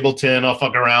called Ableton I'll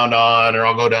fuck around on, or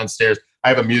I'll go downstairs. I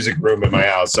have a music room in my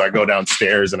house, so I go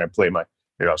downstairs and I play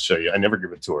here, I'll show you. I never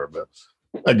give a tour, but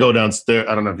I go downstairs.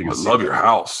 I don't know if you can see. I love your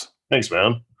house. Thanks,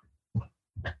 man.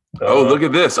 Oh, look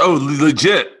at this. Oh,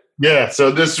 legit. Yeah.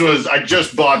 So I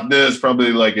just bought this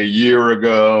probably like a year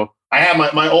ago. I have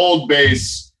my old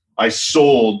bass I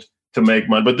sold to make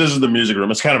money, but this is the music room.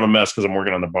 It's kind of a mess because I'm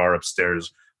working on the bar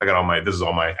upstairs. I got this is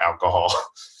all my alcohol.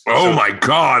 Oh my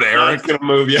God, Eric. That's going to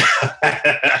move.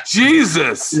 Yeah.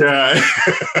 Jesus. Yeah.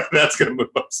 That's going to move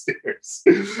upstairs.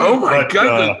 Oh my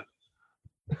God.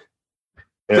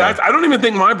 I don't even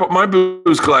think my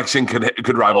booze collection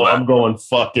could rival that. I'm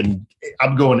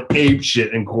going ape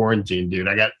shit in quarantine, dude.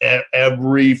 I got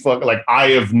every fucking like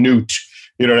Eye of Newt.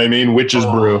 You know what I mean? Witch's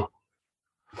Brew.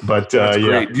 But That's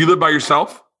great. Do you live by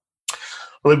yourself?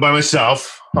 I live by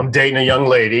myself. I'm dating a young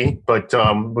lady, but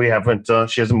we haven't.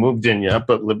 She hasn't moved in yet.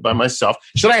 But live by myself.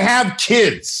 Should I have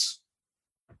kids?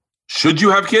 Should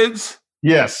you have kids?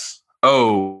 Yes.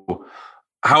 Oh,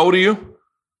 how old are you?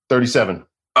 37.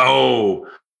 Oh.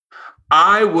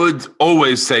 I would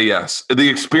always say yes. The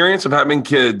experience of having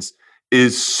kids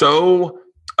is so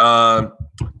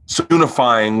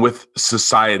unifying with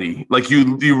society. Like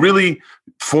you really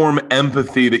form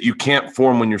empathy that you can't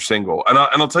form when you're single. And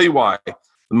I'll tell you why.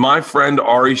 My friend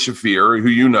Ari Shafir, who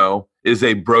you know, is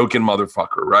a broken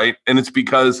motherfucker, right? And it's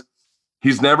because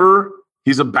he's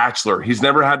a bachelor. He's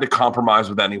never had to compromise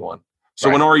with anyone. So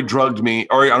when Ari drugged me,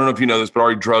 I don't know if you know this, but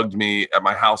Ari drugged me at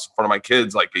my house in front of my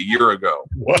kids like a year ago.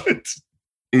 What?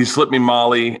 He slipped me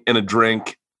Molly in a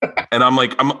drink, and I'm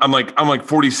like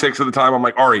 46 at the time. I'm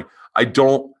like, Ari, I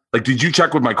don't like. Did you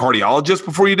check with my cardiologist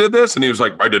before you did this? And he was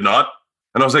like, I did not.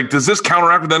 And I was like, does this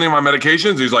counteract with any of my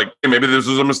medications? He's like, hey, maybe this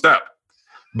was a misstep.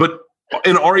 But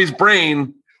in Ari's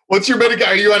brain, what's your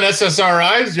medication? Are you on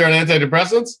SSRIs? You're on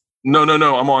antidepressants? No.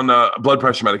 I'm on blood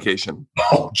pressure medication.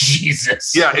 Oh,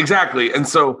 Jesus. Yeah, exactly. And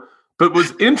so, but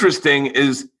what's interesting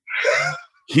is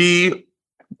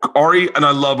Ari, and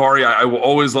I love Ari. I will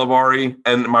always love Ari.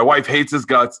 And my wife hates his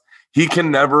guts. He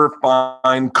can never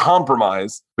find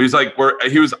compromise. But he's like,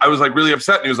 I was like really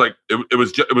upset. And he was like, it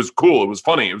was cool. It was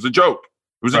funny. It was a joke.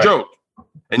 It was a joke.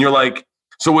 And you're like,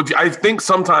 so I think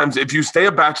sometimes if you stay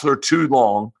a bachelor too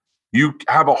long, you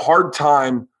have a hard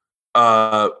time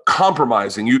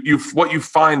compromising. What you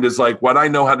find is like, what I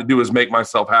know how to do is make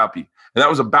myself happy. And that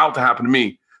was about to happen to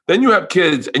me. Then you have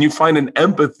kids and you find an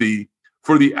empathy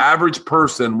for the average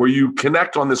person where you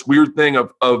connect on this weird thing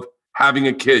of having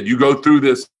a kid. You go through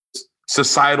this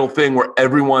societal thing where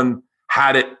everyone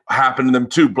had it happen to them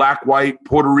too. Black, white,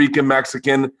 Puerto Rican,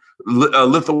 Mexican,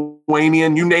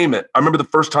 Lithuanian, you name it. I remember the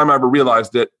first time I ever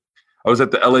realized it. I was at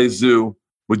the LA Zoo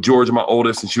with Georgia, my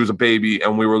oldest, and she was a baby,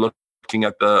 and we were looking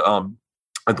at the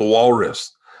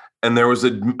walrus. and there was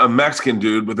a Mexican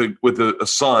dude with a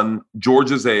son,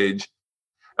 George's age,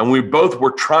 and we both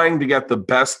were trying to get the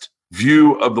best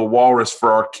view of the walrus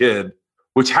for our kid,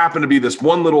 which happened to be this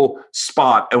one little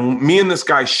spot. And me and this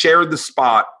guy shared the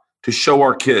spot to show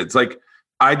our kids. Like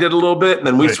I did a little bit, and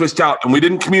then we switched out, and we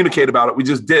didn't communicate about it. We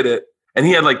just did it. And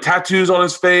he had like tattoos on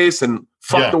his face and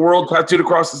fuck the world tattooed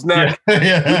across his neck. We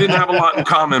didn't have a lot in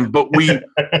common, but we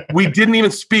didn't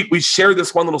even speak. We shared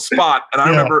this one little spot. And I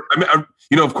remember,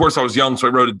 of course I was young, so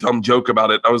I wrote a dumb joke about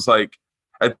it. I was like,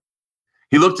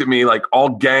 he looked at me like all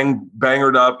gang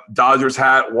bangered up, Dodgers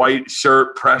hat, white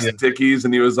shirt, pressed Dickies.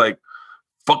 And he was like,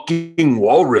 fucking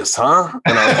walrus, huh?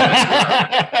 And I was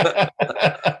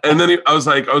like, and then I was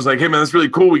like, hey man, that's really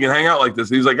cool. We can hang out like this.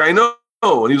 And he's like, I know.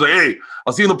 And he's like, hey,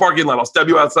 I'll see you in the parking lot. I'll stab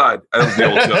you outside. That was the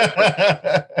old joke.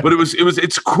 But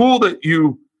it's cool that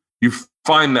you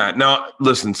find that. Now,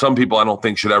 listen, some people I don't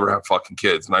think should ever have fucking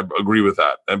kids, and I agree with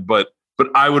that. But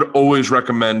I would always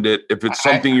recommend it if it's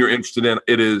something you're interested in.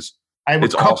 It's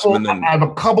awesome. And then, I have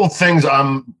a couple things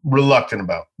I'm reluctant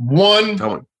about. One,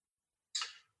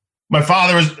 my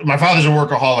father's a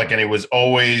workaholic, and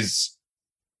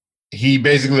he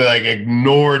basically like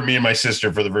ignored me and my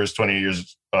sister for the first 20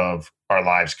 years of our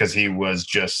lives because he was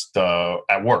just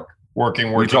at work,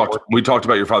 working. We talked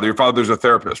about your father. Your father's a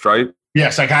therapist, right? Yeah,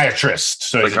 psychiatrist.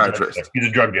 So he's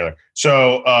a drug dealer.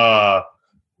 So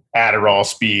Adderall,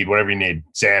 speed, whatever you need,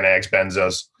 Xanax,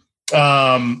 benzos.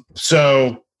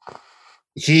 So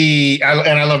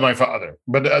I love my father,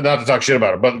 but not to talk shit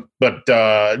about it, but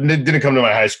didn't come to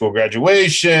my high school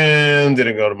graduation,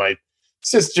 didn't go to my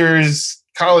sister's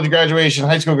college graduation,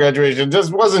 high school graduation,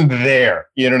 just wasn't there.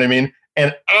 You know what I mean?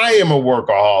 And I am a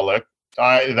workaholic.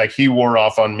 He wore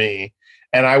off on me,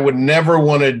 and I would never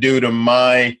want to do to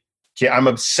my kid. I'm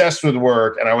obsessed with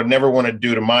work, and I would never want to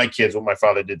do to my kids what my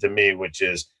father did to me, which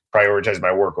is prioritize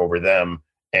my work over them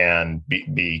and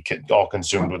be all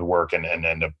consumed with work and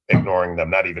end up ignoring them,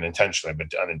 not even intentionally,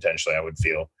 but unintentionally. I would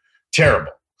feel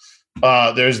terrible.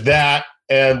 There's that,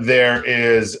 and there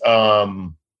is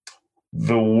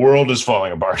the world is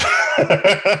falling apart.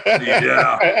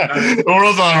 The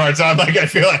world's falling apart. So I'm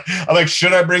like,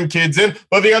 should I bring kids in?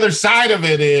 But the other side of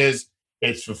it is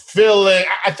it's fulfilling.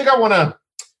 I think I want to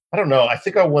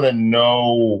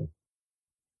know.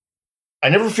 I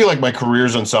never feel like my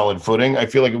career's on solid footing. I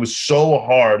feel like it was so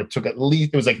hard. It took at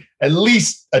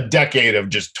least a decade of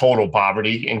just total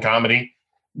poverty in comedy.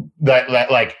 That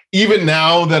like even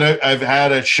now that I've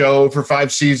had a show for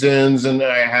 5 seasons and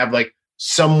I have like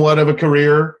somewhat of a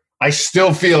career, I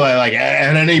still feel like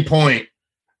at any point,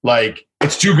 like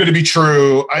it's too good to be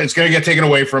true. It's going to get taken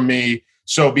away from me.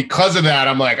 So because of that,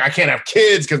 I'm like, I can't have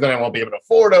kids because then I won't be able to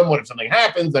afford them. What if something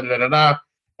happens? And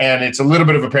it's a little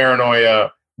bit of a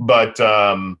paranoia, but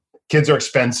kids are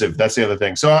expensive. That's the other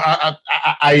thing. So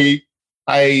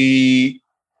I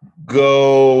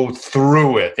go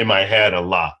through it in my head a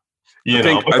lot, but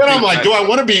then I'm like, do I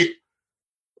want to be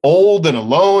old and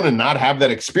alone and not have that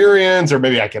experience, or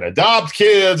maybe I can adopt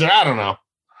kids, or I don't know.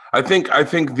 I think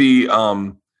the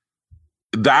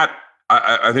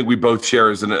I think we both share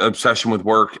is an obsession with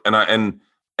work, and I am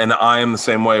the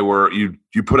same way, where you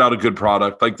put out a good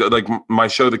product. Like my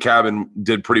show, The Cabin,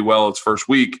 did pretty well its first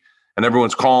week, and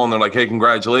everyone's calling. They're like, "Hey,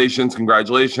 congratulations!" And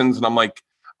I'm like,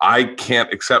 I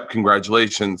can't accept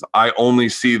congratulations. I only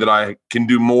see that I can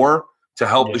do more to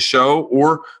help the show,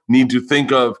 or need to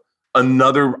think of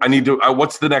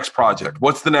what's the next project?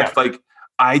 What's the next,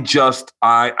 I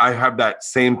have that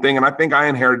same thing. And I think I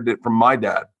inherited it from my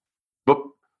dad, but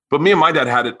me and my dad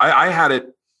had it. I had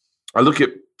it. I look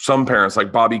at some parents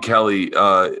like Bobby Kelly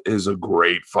is a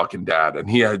great fucking dad. And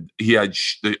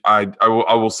I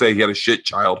will say he had a shit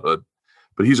childhood,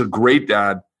 but he's a great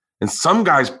dad. And some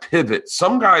guys pivot.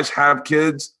 Some guys have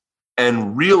kids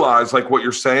and realize like what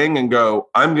you're saying and go,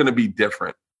 I'm going to be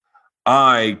different.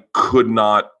 I could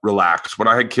not relax. When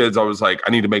I had kids, I was like, I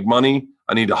need to make money.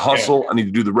 I need to hustle. I need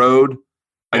to do the road.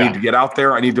 I need to get out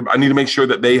there. I need to make sure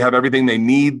that they have everything they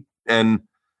need. And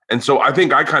so I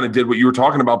think I kind of did what you were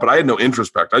talking about, but I had no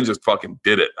introspect. I just fucking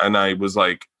did it. And I was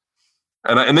like,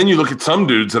 and then you look at some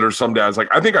dudes that are some dads, like,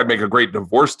 I think I'd make a great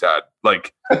divorce dad,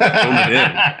 like, own it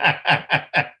in.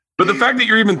 But the fact that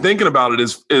you're even thinking about it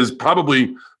is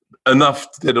probably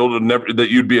enough that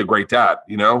you'd be a great dad,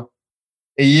 you know?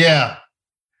 Yeah.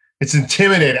 It's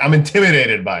intimidating. I'm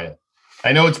intimidated by it.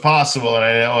 I know it's possible, and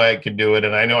I know I could do it,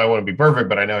 and I know I wouldn't be perfect,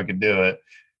 but I know I could do it.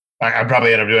 I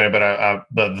probably end up doing it, but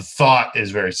the thought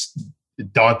is very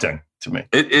daunting to me.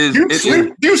 It is.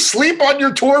 Do you sleep on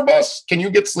your tour bus? Can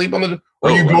you get sleep on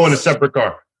or you go in a separate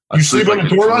car? You sleep on the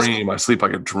tour bus? I sleep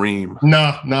like a dream.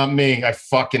 No, not me. I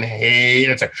fucking hate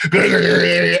it. It's like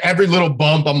every little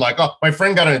bump. I'm like, oh, my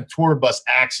friend got in a tour bus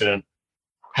accident.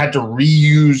 Had to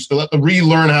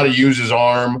relearn how to use his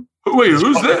arm. Wait,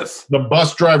 who's this? The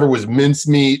bus driver was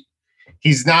mincemeat.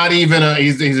 He's not even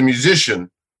he's a musician.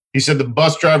 He said the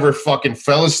bus driver fucking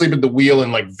fell asleep at the wheel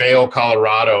in like Vail,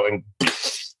 Colorado, and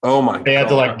oh my! They had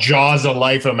to like jaws of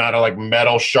life him out of like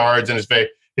metal shards in his face.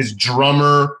 His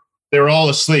drummer, they were all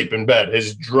asleep in bed.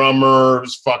 His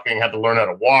drummers fucking had to learn how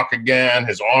to walk again.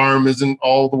 His arm isn't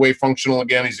all the way functional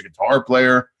again. He's a guitar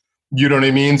player. You know what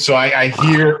I mean? So I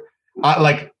hear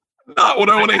like not what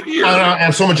I want to hear. I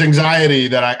have so much anxiety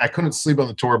that I couldn't sleep on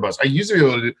the tour bus. I used to be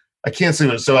able to. I can't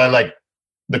sleep. So I like.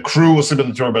 The crew will sleep on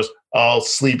the tour bus. I'll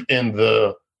sleep in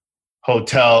the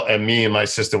hotel, and me and my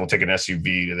sister will take an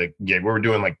SUV to the gig. We were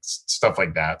doing like stuff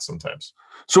like that sometimes.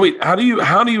 So wait, how do you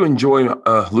enjoy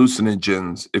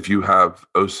hallucinogens if you have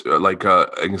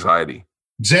anxiety?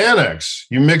 Xanax.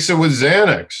 You mix it with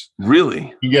Xanax.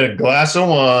 Really? You get a glass of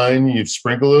wine, you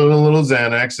sprinkle it in a little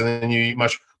Xanax, and then you eat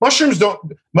mushrooms.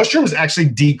 Mushrooms actually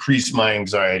decrease my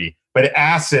anxiety. But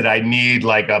acid, I need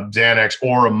like a Xanax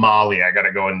or a Molly. I got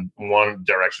to go in one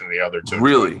direction or the other. Too.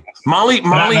 Really? Molly. The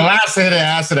last hit of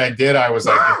acid I did, I was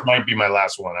like, this might be my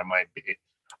last one.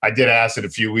 I did acid a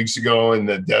few weeks ago in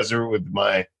the desert with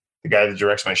the guy that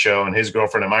directs my show and his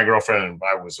girlfriend and my girlfriend. And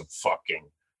I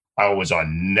was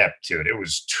on Neptune. It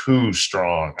was too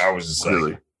strong. I was just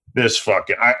really? Like, this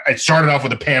fucking, I started off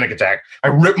with a panic attack. I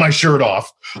ripped my shirt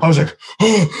off. I was like,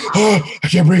 I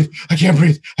can't breathe. I can't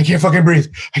breathe. I can't fucking breathe.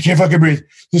 I can't fucking breathe.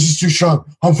 This is too strong.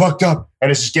 I'm fucked up. And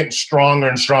it's just getting stronger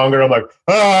and stronger. I'm like,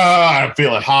 I'm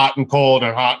feeling hot and cold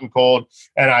and hot and cold.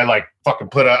 And I like fucking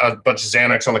put a bunch of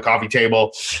Xanax on the coffee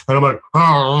table. And I'm like,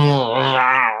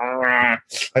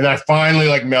 and I finally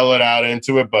like mellowed out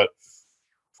into it. But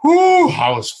whew,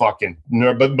 I was fucking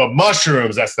nervous. But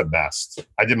mushrooms, that's the best.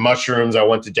 I did mushrooms. I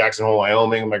went to Jackson Hole,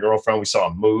 Wyoming with my girlfriend. We saw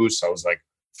a moose. I was like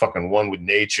fucking one with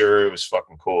nature. It was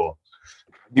fucking cool.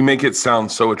 You make it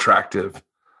sound so attractive.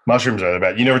 Mushrooms are the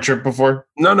best. You never tripped before?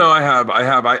 No, I have.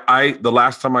 The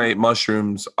last time I ate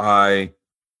mushrooms, I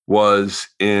was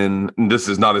in, this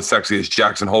is not as sexy as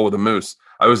Jackson Hole with a moose.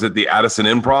 I was at the Addison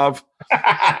Improv.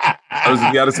 The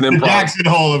Jackson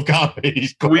Hole of comedy.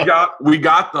 We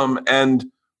got them and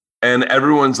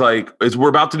everyone's like, we're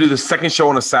about to do the second show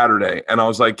on a Saturday. And I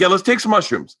was like, yeah, let's take some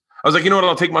mushrooms. I was like, you know what?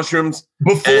 I'll take mushrooms.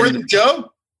 Before the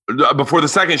show? Before the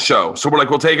second show. So we're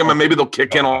like, we'll take them and maybe they'll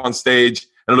kick in on stage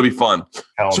and it'll be fun.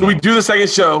 So we do the second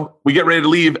show. We get ready to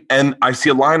leave. And I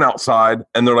see a line outside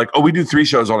and they're like, oh, we do 3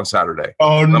 shows on a Saturday.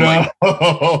 Oh, no. Like,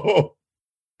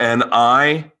 and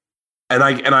I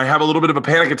have a little bit of a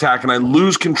panic attack and I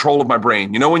lose control of my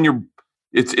brain. You know, when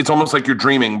it's almost like you're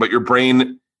dreaming, but your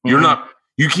brain, you're not.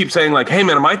 You keep saying like, hey,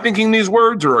 man, am I thinking these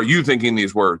words or are you thinking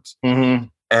these words? Mm-hmm.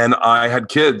 And I had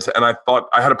kids and I thought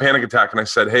I had a panic attack and I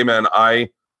said, hey, man, I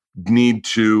need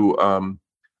to,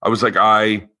 I was like,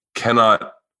 I can't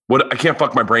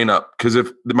fuck my brain up because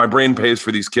if my brain pays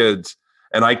for these kids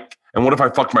and what if I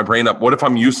fuck my brain up? What if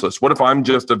I'm useless? What if I'm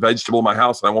just a vegetable in my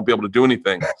house and I won't be able to do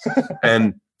anything?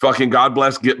 And fucking God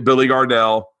bless Billy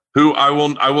Gardell, who I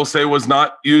will say was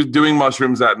not doing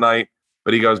mushrooms that night.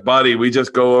 But he goes, buddy, we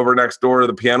just go over next door to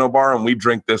the piano bar and we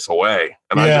drink this away.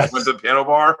 And I just went to the piano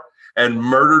bar and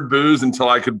murdered booze until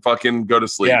I could fucking go to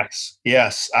sleep.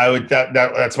 Yes. I would.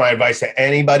 That's my advice to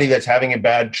anybody that's having a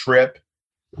bad trip.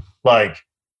 Like,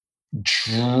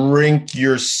 drink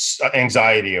your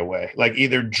anxiety away. Like,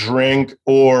 either drink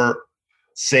or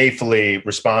safely,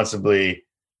 responsibly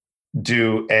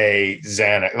do a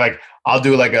Xanax. Like, I'll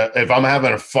do like if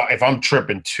I'm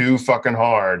tripping too fucking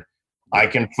hard, I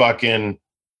can fucking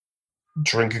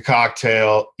drink a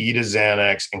cocktail, eat a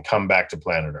Xanax, and come back to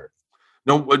planet Earth.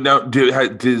 No, now has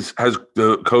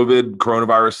the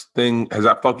coronavirus thing, has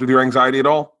that fucked with your anxiety at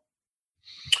all?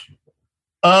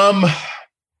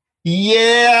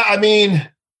 Yeah, I mean,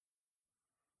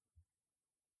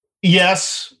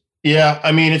 yes. Yeah,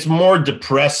 I mean, it's more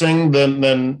depressing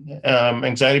than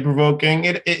anxiety provoking.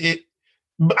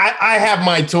 I have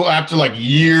my tool after like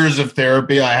years of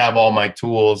therapy. I have all my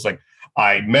tools. Like,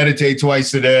 I meditate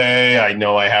twice a day. I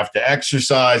know I have to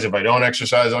exercise. If I don't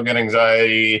exercise, I'll get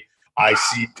anxiety. I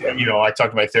talk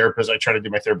to my therapist. I try to do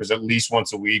my therapist at least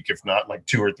once a week, if not like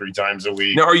 2 or 3 times a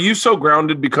week. Now, are you so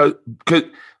grounded? Because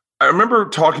I remember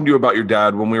talking to you about your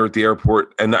dad when we were at the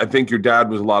airport. And I think your dad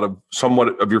was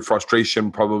somewhat of your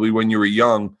frustration probably when you were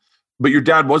young. But your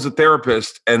dad was a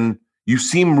therapist and you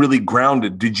seem really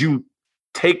grounded. Did you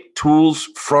take tools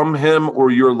from him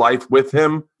or your life with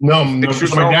him? No.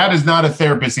 So my dad is not a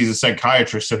therapist. He's a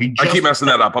psychiatrist. So I keep messing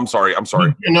that up. I'm sorry.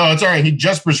 No, it's all right. He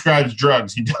just prescribes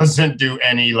drugs. He doesn't do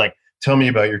any tell me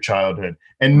about your childhood.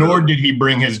 And nor did he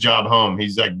bring his job home.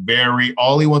 He's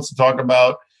all he wants to talk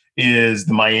about is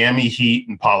the Miami Heat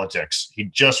and politics. He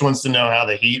just wants to know how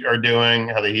the Heat are doing,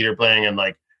 how the Heat are playing,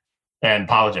 and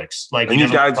politics. And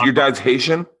your dad's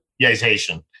Haitian? Yeah, he's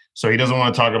Haitian. So he doesn't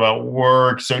want to talk about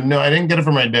work. So no, I didn't get it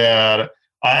from my dad.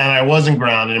 And I wasn't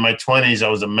grounded. In my 20s, I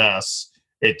was a mess.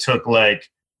 It took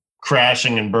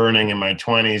crashing and burning in my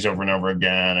 20s over and over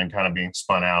again and kind of being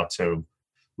spun out to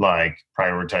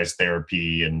prioritize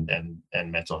therapy and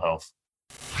mental health.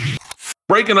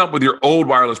 Breaking up with your old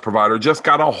wireless provider just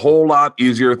got a whole lot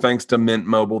easier thanks to Mint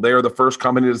Mobile. They are the first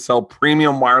company to sell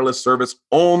premium wireless service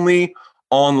only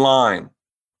online.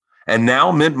 And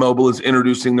now Mint Mobile is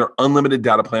introducing their unlimited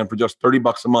data plan for just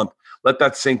 $30 a month. Let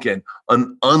that sink in.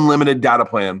 An unlimited data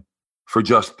plan for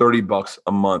just $30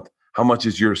 a month. How much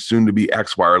is your soon-to-be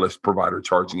ex-wireless provider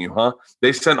charging you, huh?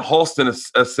 They sent Halston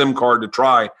a SIM card to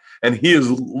try, and he is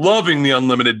loving the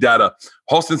unlimited data.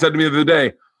 Halston said to me the other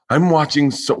day,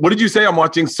 what did you say? I'm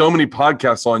watching so many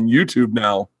podcasts on YouTube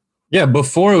now. Yeah,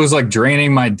 before it was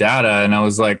draining my data, and I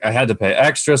was I had to pay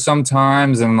extra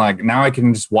sometimes, and now I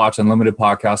can just watch unlimited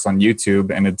podcasts on YouTube,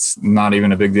 and it's not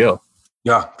even a big deal.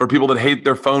 Yeah, for people that hate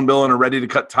their phone bill and are ready to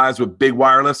cut ties with big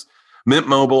wireless, Mint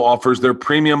Mobile offers their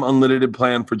premium unlimited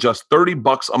plan for just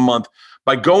 $30 a month.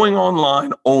 By going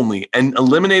online only and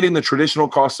eliminating the traditional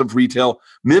costs of retail,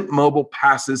 Mint Mobile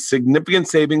passes significant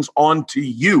savings on to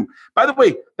you. By the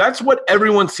way, that's what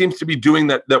everyone seems to be doing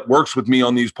that works with me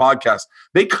on these podcasts.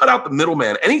 They cut out the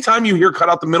middleman. Anytime you hear cut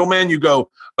out the middleman, you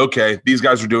go, okay, these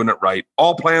guys are doing it right.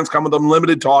 All plans come with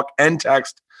unlimited talk and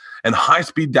text and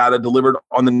high-speed data delivered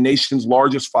on the nation's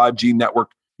largest 5G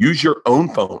network. Use your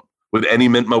own phone with any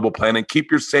Mint Mobile plan and keep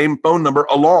your same phone number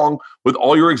along with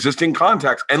all your existing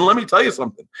contacts. And let me tell you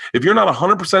something. If you're not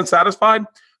 100% satisfied,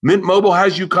 Mint Mobile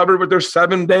has you covered with their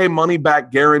 7-day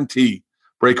money-back guarantee.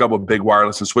 Break up with big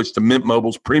wireless and switch to Mint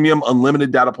Mobile's premium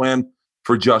unlimited data plan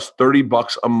for just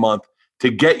 $30 a month. To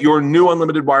get your new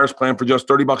unlimited wireless plan for just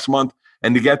 $30 a month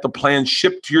and to get the plan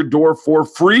shipped to your door for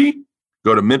free,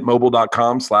 go to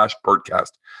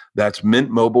mintmobile.com/Bertcast. That's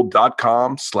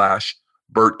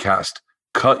mintmobile.com/Bertcast.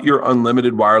 Cut your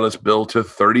unlimited wireless bill to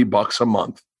 $30 a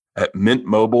month at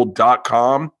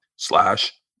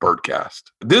mintmobile.com/Bertcast.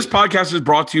 This podcast is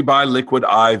brought to you by Liquid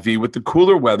IV. With the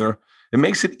cooler weather, it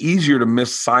makes it easier to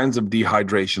miss signs of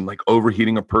dehydration like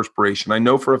overheating or perspiration. I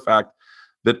know for a fact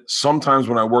that sometimes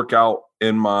when I work out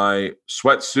in my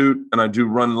sweatsuit and I do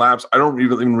run laps, I don't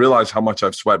even realize how much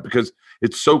I've sweat because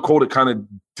it's so cold it kind of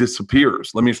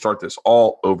disappears. Let me start this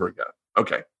all over again.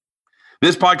 Okay.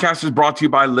 This podcast is brought to you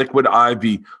by Liquid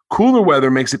IV. Cooler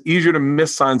weather makes it easier to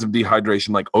miss signs of dehydration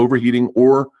like overheating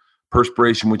or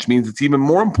perspiration, which means it's even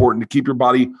more important to keep your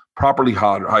body properly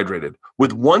hydrated.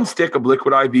 With one stick of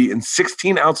Liquid IV and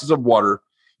 16 ounces of water,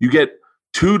 you get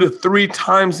 2 to 3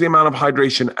 times the amount of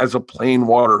hydration as a plain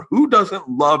water. Who doesn't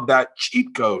love that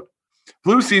cheat code?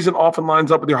 Flu season often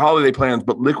lines up with your holiday plans,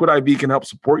 but Liquid IV can help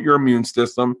support your immune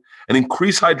system and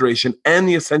increase hydration and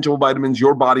the essential vitamins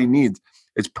your body needs.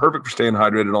 It's perfect for staying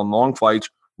hydrated on long flights,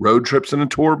 road trips in a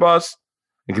tour bus.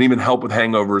 It can even help with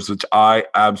hangovers, which I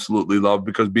absolutely love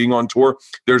because being on tour,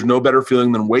 there's no better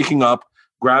feeling than waking up,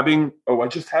 grabbing, I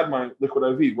just had my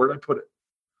Liquid IV. Where did I put it?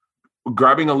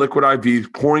 Grabbing a Liquid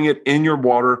IV, pouring it in your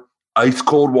water, ice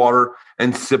cold water,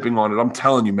 and sipping on it. I'm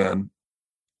telling you, man,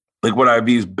 Liquid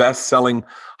IV's best-selling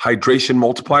hydration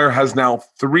multiplier has now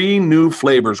 3 new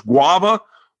flavors: guava,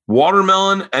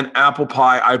 watermelon, and apple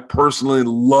pie. I personally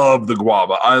love the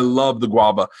guava. I love the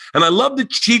guava. And I love the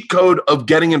cheat code of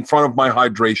getting in front of my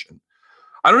hydration.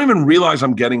 I don't even realize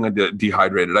I'm getting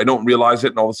dehydrated. I don't realize it.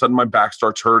 And all of a sudden my back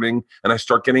starts hurting and I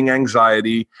start getting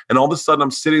anxiety. And all of a sudden I'm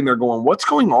sitting there going, what's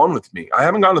going on with me? I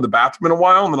haven't gone to the bathroom in a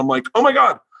while. And then I'm like, oh my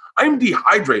God, I'm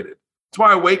dehydrated. That's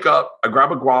why I wake up, I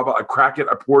grab a guava, I crack it,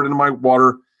 I pour it into my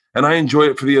water, and I enjoy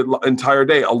it for the entire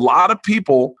day. A lot of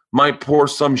people might pour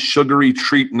some sugary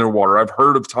treat in their water. I've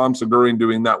heard of Tom Segura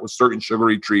doing that with certain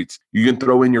sugary treats. You can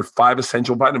throw in your 5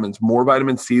 essential vitamins, more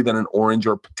vitamin C than an orange,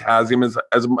 or potassium, as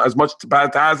much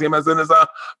potassium as in a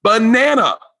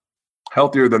banana.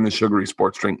 Healthier than the sugary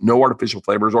sports drink. No artificial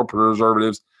flavors or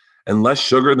preservatives, and less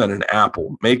sugar than an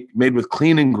apple. Made with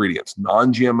clean ingredients,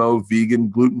 non-GMO, vegan,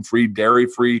 gluten-free,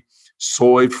 dairy-free,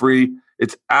 soy-free.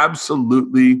 It's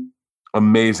absolutely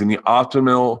amazing. The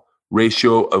optimal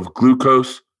ratio of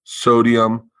glucose,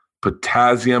 sodium,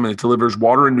 potassium, and it delivers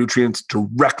water and nutrients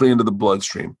directly into the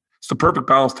bloodstream. It's the perfect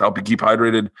balance to help you keep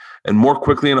hydrated and more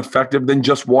quickly and effective than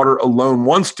just water alone.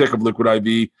 One stick of Liquid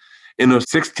IV in a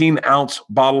 16-ounce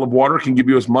bottle of water can give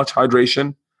you as much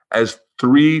hydration as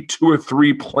 2 or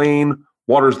 3 plain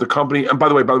waters. The company, and by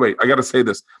the way, I got to say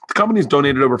this. The company's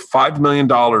donated over $5 million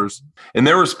in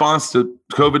their response to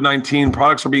COVID-19.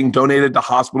 Products are being donated to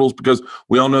hospitals because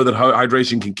we all know that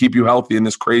hydration can keep you healthy in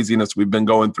this craziness we've been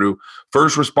going through.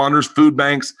 First responders, food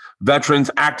banks, veterans,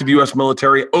 active U.S.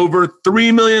 military, over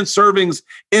 3 million servings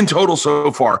in total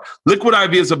so far. Liquid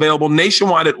IV is available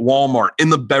nationwide at Walmart in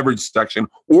the beverage section,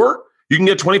 or you can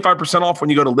get 25% off when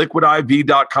you go to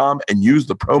liquidiv.com and use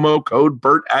the promo code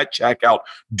BERT at checkout.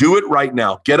 Do it right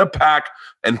now. Get a pack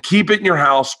and keep it in your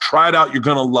house. Try it out. You're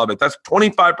going to love it. That's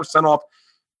 25% off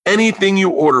anything you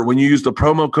order when you use the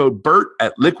promo code BERT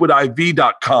at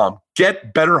liquidiv.com.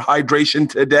 Get better hydration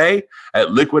today at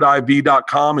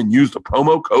liquidiv.com and use the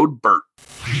promo code BERT.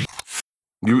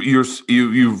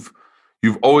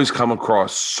 You've always come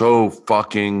across so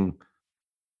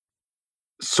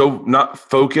not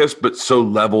focused, but so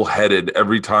level-headed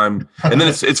every time. And then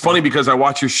it's funny because I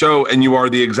watch your show and you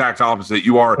are the exact opposite.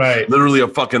 You are literally a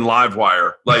fucking live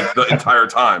wire like the entire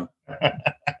time.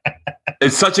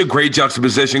 It's such a great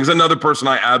juxtaposition because another person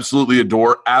I absolutely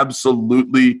adore,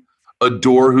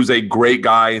 who's a great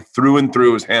guy through and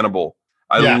through is Hannibal.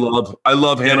 I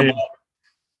love Hannibal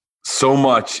so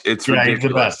much. It's ridiculous. He's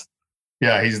the best.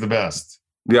 Yeah, he's the best.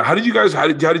 Yeah. Did you guys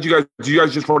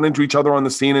just run into each other on the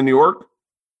scene in New York?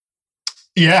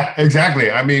 Yeah, exactly.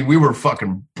 I mean, we were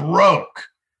fucking broke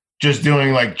just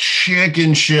doing like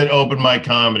chicken shit open mic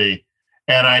comedy.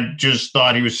 And I just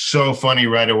thought he was so funny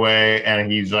right away.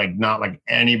 And he's like, not like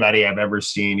anybody I've ever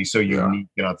seen. He's so unique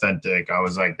and authentic. I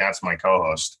was like, that's my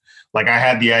co-host. Like I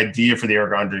had the idea for the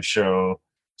Eric Andre show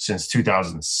since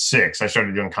 2006. I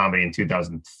started doing comedy in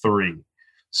 2003.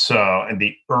 So, and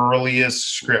the earliest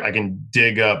script, I can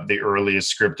dig up the earliest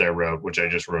script I wrote, which I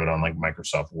just wrote on like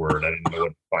Microsoft Word. I didn't know what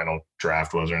the final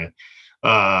draft was or anything.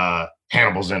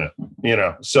 Hannibal's in it, you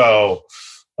know? So,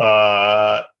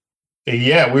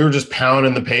 yeah, we were just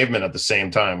pounding the pavement at the same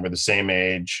time. We're the same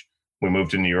age. We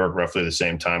moved to New York roughly the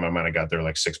same time. I might have got there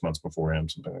like 6 months before him,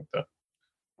 something like that.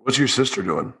 What's your sister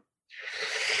doing?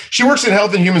 She works in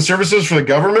health and human services for the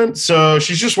government. So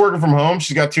she's just working from home.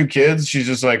 She's got 2 kids. She's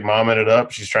just like momming it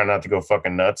up. She's trying not to go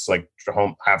fucking nuts, like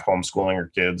half homeschooling her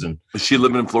kids. And is she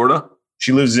living in Florida?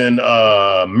 She lives in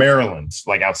Maryland,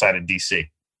 like outside of DC.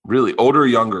 Really? Older or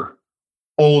younger?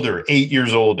 Older, 8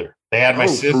 years older. They had my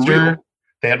sister.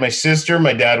 They had my sister.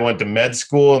 My dad went to med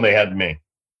school and they had me.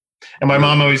 And my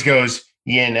mom always goes,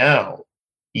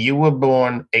 you were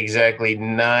born exactly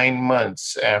 9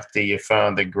 months after you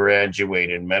found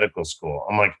graduated medical school.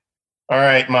 I'm like, all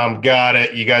right, Mom, got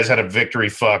it. You guys had a victory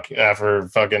fuck after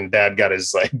fucking dad got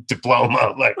his like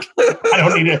diploma. Like, I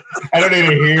don't need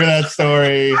to hear that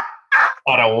story.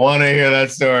 I don't want to hear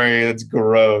that story. It's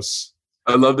gross.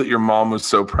 I love that your mom was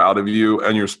so proud of you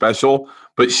and you're special,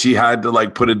 but she had to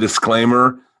like put a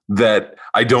disclaimer that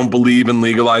I don't believe in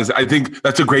legalizing. I think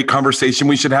that's a great conversation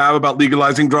we should have about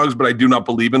legalizing drugs, but I do not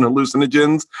believe in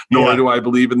hallucinogens, nor do I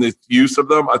believe in the use of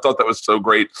them. I thought that was so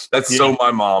great. That's so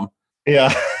my mom.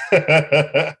 Yeah.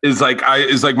 is like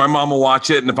my mom will watch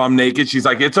it, and if I'm naked, she's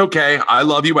like, it's okay. I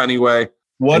love you anyway.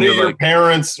 What are your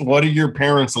parents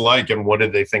like, and what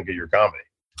did they think of your comedy?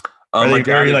 Are they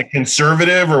very like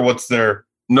conservative, or what's their?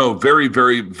 No, very,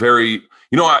 very, very.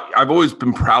 You know, I've always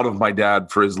been proud of my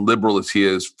dad for as liberal as he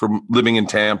is, from living in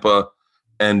Tampa,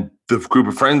 and the group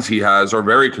of friends he has are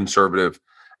very conservative.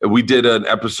 We did an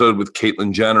episode with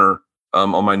Caitlyn Jenner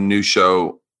on my new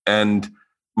show, and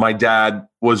my dad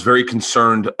was very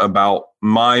concerned about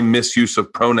my misuse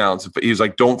of pronouns. He's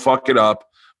like, don't fuck it up.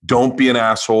 Don't be an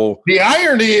asshole. The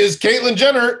irony is Caitlyn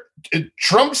Jenner,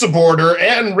 Trump supporter,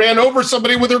 and ran over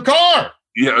somebody with her car.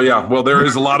 Yeah. Well, there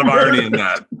is a lot of irony in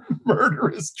that.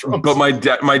 Murderous Trump. But my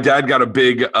dad got a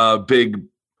big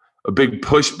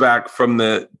pushback from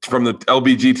the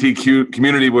LGBTQ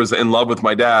community. Was in love with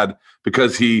my dad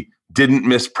because he didn't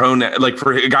mispronounce. Like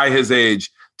for a guy his age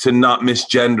to not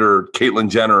misgender Caitlyn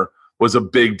Jenner was a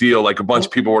big deal. Like a bunch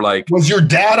of people were like, "Was your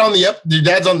dad on the your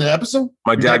dad's on the episode?"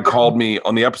 My dad called me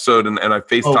on the episode, and I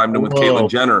FaceTimed him with Caitlyn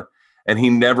Jenner, and he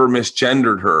never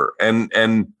misgendered her,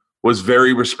 and was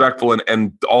very respectful,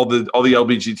 and all the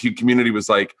LGBTQ community was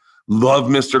like, love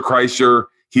Mr. Kreischer.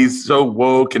 He's so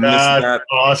woke and this and that.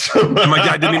 Awesome. And my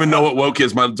dad didn't even know what woke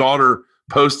is. My daughter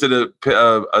posted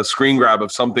a screen grab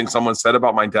of something someone said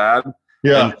about my dad.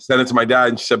 Yeah. And sent it to my dad,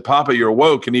 and she said, "Papa, you're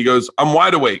woke." And he goes, "I'm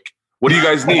wide awake. What do you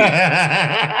guys need?"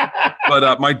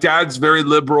 But my dad's very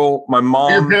liberal. My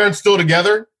mom. Are your parents still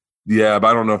together? Yeah, but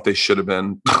I don't know if they should have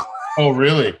been. Oh,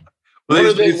 really?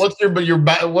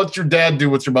 What's your dad do?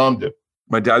 What's your mom do?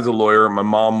 My dad's a lawyer. My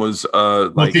mom was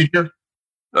teacher.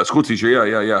 School teacher.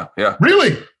 Yeah.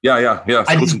 Really? Yeah.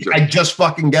 I just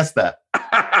fucking guessed that.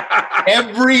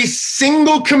 Every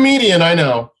single comedian I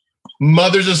know,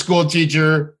 mother's a school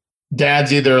teacher,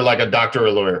 dad's either like a doctor or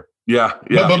a lawyer. Yeah.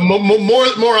 But more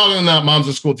often than not, mom's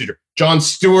a school teacher. Jon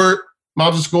Stewart,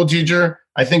 mom's a school teacher.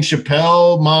 I think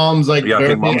Chappelle, mom's like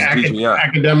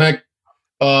academic.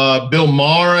 Bill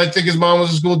Maher, I think his mom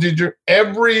was a school teacher.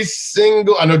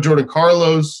 I know Jordan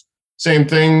Carlos, same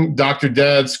thing. Dr.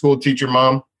 Dad, school teacher,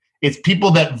 mom. It's people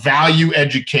that value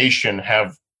education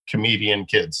have comedian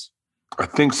kids. I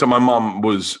think so. My mom,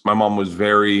 I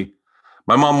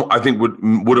think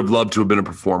would have loved to have been a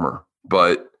performer,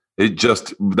 but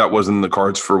that wasn't in the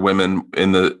cards for women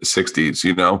in the 60s,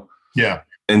 you know? Yeah.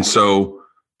 And so,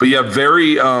 but yeah,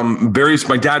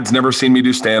 my dad's never seen me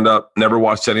do stand-up, never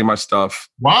watched any of my stuff.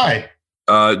 Why?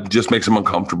 Just makes him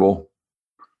uncomfortable.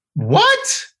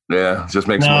 What? Yeah, just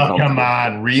makes him uncomfortable. Come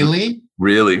on, really?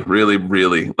 Really.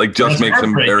 Like, just makes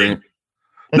him very...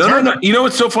 No. You know,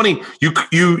 it's so funny.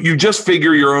 You just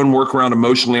figure your own workaround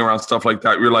emotionally around stuff like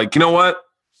that. You're like, you know what?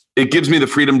 It gives me the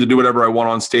freedom to do whatever I want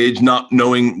on stage, not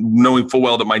knowing full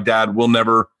well that my dad will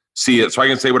never see it. So I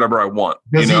can say whatever I want.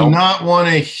 Does he not want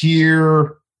to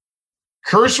hear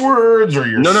curse words or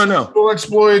your sexual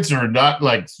exploits or not?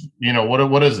 Like, you know,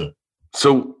 what is it?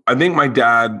 So I think my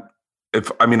dad,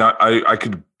 I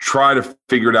could try to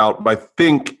figure it out, but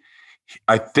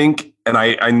I think, and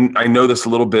I know this a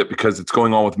little bit because it's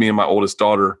going on with me and my oldest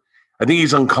daughter. I think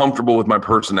he's uncomfortable with my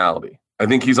personality. I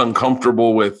think he's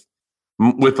uncomfortable with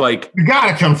like, you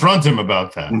got to confront him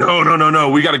about that. No.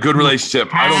 We got a good relationship.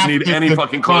 I don't need any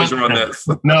fucking closure on this.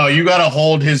 No, you got to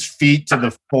hold his feet to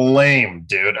the flame,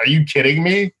 dude. Are you kidding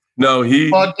me? No,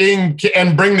 break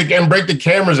the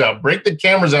cameras out. Break the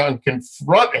cameras out and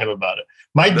confront him about it.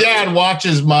 My dad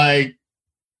watches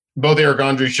both Eric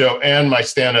Andre show and my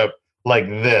stand-up like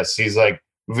this. He's like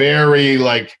very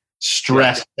like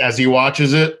stressed as he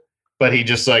watches it, but he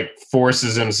just like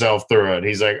forces himself through it.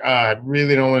 He's like, I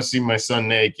really don't want to see my son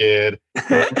naked.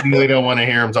 I really don't want to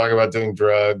hear him talk about doing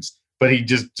drugs, but he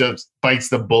just bites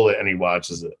the bullet and he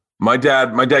watches it. My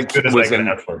dad I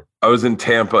was in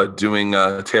Tampa doing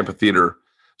Tampa theater.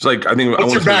 It's like, I think.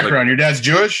 What's your background? Your dad's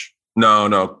Jewish?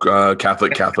 No,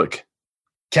 Catholic. Catholic.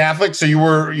 So you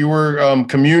were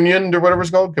communioned or whatever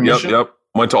it's called? Yep.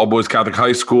 Went to all boys Catholic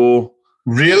high school.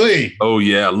 Really? Oh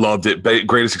yeah, loved it.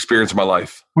 Greatest experience of my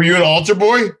life. Were you an altar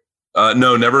boy?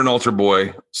 No, never an altar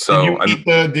boy. So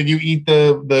did you eat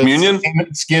the communion,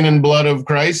 skin and blood of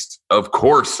Christ? Of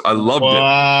course, I loved it.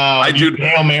 I do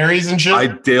Hail Marys and shit.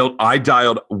 I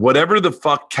dialed whatever the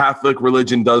fuck Catholic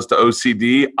religion does to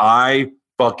OCD. I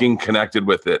fucking connected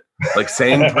with it, like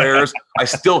saying prayers. I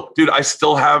still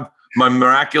have my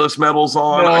miraculous medals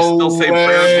on. I still say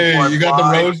prayers before I You got the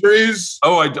rosaries?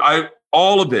 Oh, I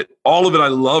all of it. I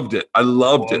loved it.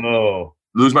 it. No.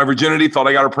 Lose my virginity. Thought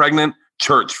I got her pregnant.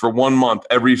 Church for 1 month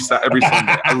every Sunday.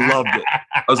 I loved it.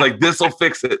 I was like, this will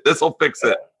fix it.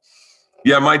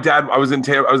 Yeah, my dad. I was at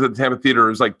the Tampa theater. It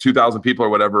was like 2,000 people or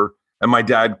whatever, and my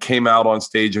dad came out on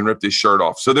stage and ripped his shirt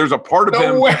off. So there's a part of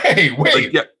him. No way. Wait.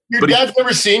 Like, yeah. Your dad's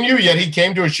never seen you, yet he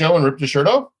came to a show and ripped his shirt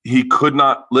off? He could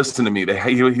not listen to me.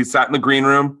 He sat in the green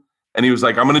room and he was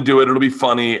like, I'm going to do it. It'll be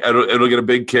funny. It'll get a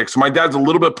big kick. So my dad's a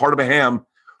little bit part of a ham,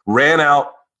 ran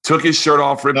out, took his shirt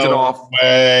off, ripped it off,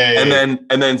 and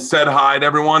then said hi to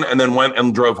everyone and then went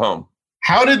and drove home.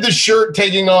 How did the shirt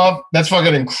taking off? That's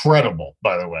fucking incredible,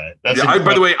 by the way.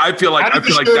 By the way, I feel like How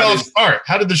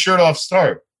did the shirt off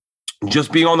start?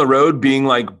 Just being on the road, being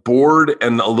like bored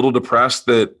and a little depressed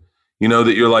that, you know,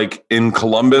 that you're like in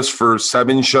Columbus for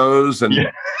 7 shows and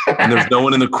there's no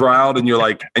one in the crowd and you're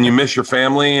like, and you miss your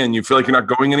family and you feel like you're not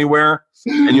going anywhere.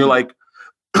 And you're like,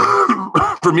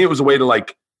 for me, it was a way to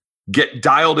like get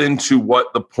dialed into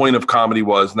what the point of comedy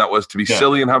was. And that was to be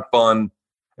silly and have fun.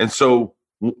 And so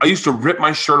I used to rip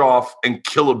my shirt off and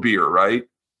kill a beer. Right.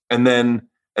 And then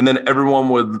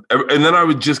I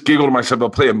would just giggle to myself.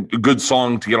 I'll play a good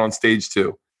song to get on stage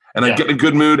too. And I'd get in a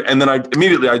good mood. And then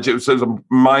it was a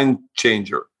mind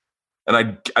changer. And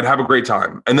I'd have a great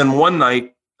time. And then one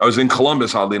night I was in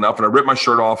Columbus, oddly enough, and I ripped my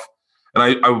shirt off and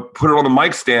I put it on the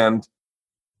mic stand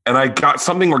and I got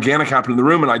something organic happen in the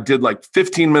room. And I did like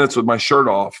 15 minutes with my shirt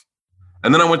off.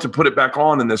 And then I went to put it back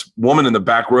on. And this woman in the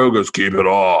back row goes, keep it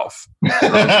off.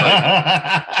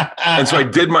 And so I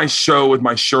did my show with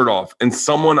my shirt off. And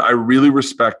someone I really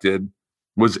respected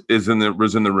was in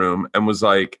the room and was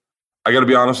like, I got to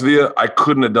be honest with you. I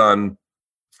couldn't have done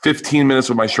 15 minutes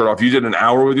with my shirt off. You did an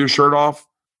hour with your shirt off.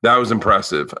 That was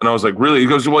impressive. And I was like, really? He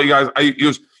goes, well, you guys, he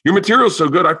goes, your material's so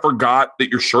good, I forgot that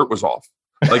your shirt was off.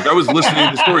 Like I was listening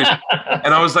to the stories.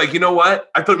 And I was like, you know what?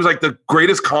 I thought it was like the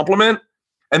greatest compliment.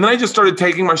 And then I just started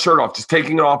taking my shirt off, just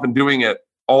taking it off and doing it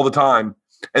all the time.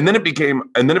 And then it came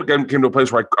to a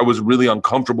place where I was really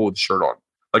uncomfortable with the shirt on.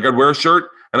 Like I'd wear a shirt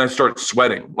and I'd start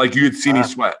sweating. Like you could see me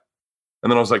sweat.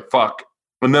 And then I was like, fuck.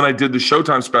 And then I did the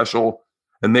Showtime special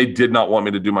and they did not want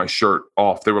me to do my shirt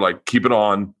off. They were like, keep it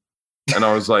on. And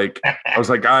I was like,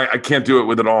 I can't do it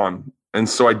with it on. And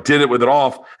so I did it with it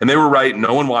off and they were right.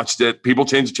 No one watched it. People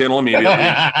changed the channel immediately.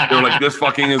 They were like, this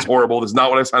fucking is horrible. This is not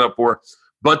what I signed up for.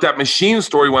 But that machine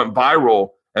story went viral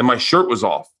and my shirt was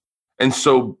off. And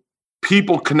so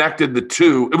people connected the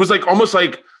two. It was almost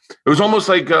like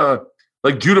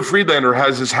Judah Friedlander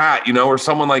has his hat, you know, or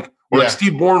someone like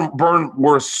Steve Byrne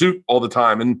wore a suit all the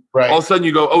time. And all of a sudden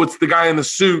you go, oh, it's the guy in the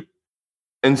suit.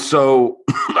 And so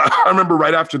I remember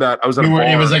right after that, I was at a bar.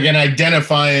 It was like an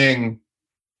identifying.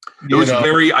 It was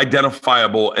very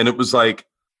identifiable. And it was like,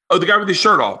 oh, the guy with his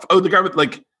shirt off. Oh, the guy with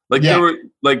they were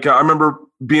like, I remember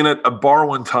being at a bar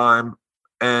one time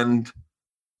and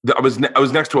I was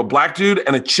next to a black dude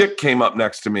and a chick came up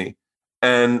next to me.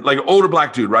 And like older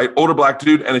black dude, right? Older black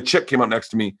dude and a chick came up next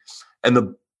to me.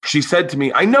 And she said to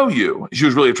me, I know you. She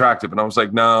was really attractive. And I was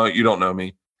like, no, you don't know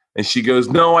me. And she goes,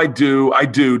 no, I do.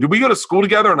 Did we go to school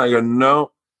together? And I go,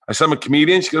 no. I said, I'm a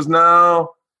comedian. She goes,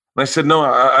 no. And I said, no,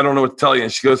 I don't know what to tell you.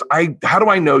 And she goes, how do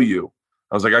I know you?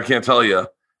 I was like, I can't tell you.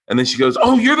 And then she goes,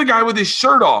 oh, you're the guy with his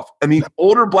shirt off. And the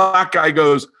older black guy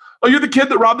goes, oh, you're the kid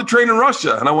that robbed the train in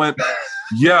Russia. And I went,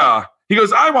 yeah. He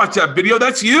goes, I watched that video.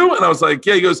 That's you? And I was like,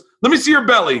 yeah. He goes, let me see your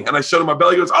belly. And I showed him my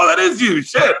belly. He goes, oh, that is you.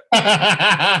 Shit.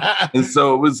 And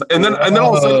so it was, and then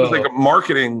all of a sudden it was like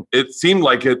marketing. It seemed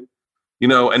like it, you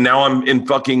know, and now I'm in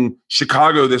fucking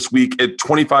Chicago this week at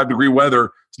 25-degree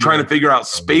weather trying to figure out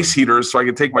space heaters so I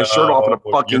can take my shirt off at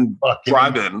a fucking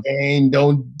drive-in.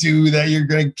 Don't do that. You're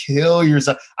going to kill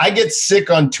yourself. I get sick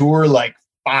on tour like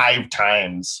 5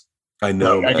 times. I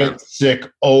know. I get sick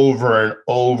over and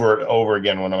over and over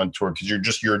again when I'm on tour because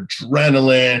your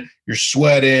adrenaline, you're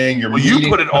sweating, you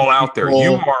put it all out there.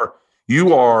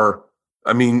 You are.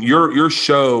 I mean, your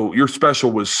show, your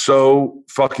special was so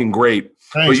fucking great.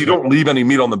 Thanks, but you don't leave any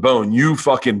meat on the bone. You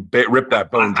fucking rip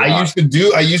that bone dry. I used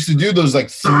to do those like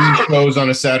 3 shows on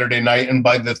a Saturday night, and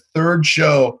by the 3rd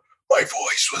show, my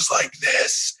voice was like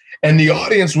this, and the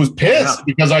audience was pissed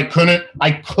because I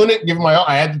couldn't give my all.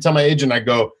 I had to tell my agent, I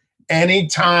go,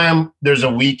 anytime there's a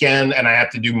weekend and I have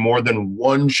to do more than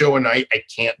 1 show a night, I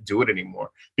can't do it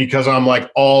anymore because I'm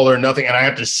like all or nothing, and I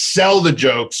have to sell the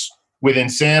jokes with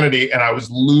insanity, and I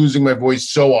was losing my voice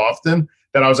so often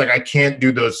that I was like, I can't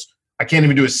do those. I can't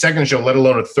even do a 2nd show, let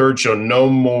alone a 3rd show. No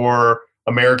more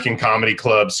American Comedy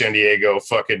Club, San Diego,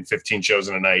 fucking 15 shows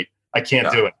in a night. I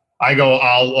can't do it. I go,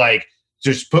 I'll like,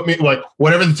 just put me like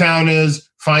whatever the town is,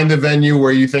 find the venue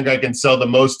where you think I can sell the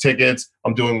most tickets.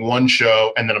 I'm doing 1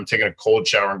 show and then I'm taking a cold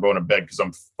shower and going to bed because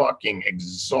I'm fucking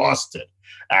exhausted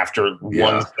after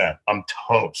 1 set. I'm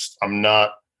toast. I'm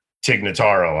not Tig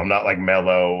Notaro. I'm not like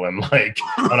Mello and like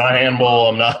on a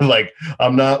handball. I'm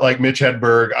not like Mitch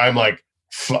Hedberg. I'm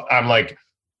like,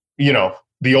 you know,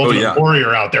 the ultimate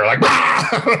warrior out there. Like,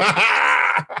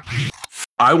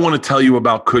 I want to tell you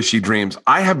about Kushy Dreams.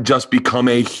 I have just become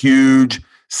a huge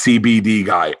CBD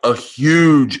guy,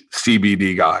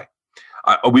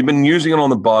 We've been using it on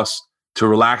the bus to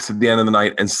relax at the end of the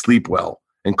night and sleep well.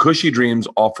 And Kushy Dreams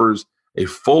offers a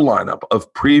full lineup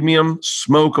of premium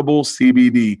smokable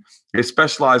CBD. They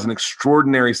specialize in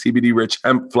extraordinary CBD-rich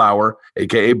hemp flower,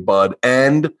 aka bud,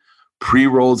 and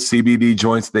pre-rolled CBD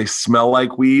joints. They smell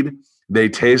like weed. They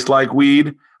taste like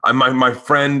weed. My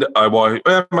friend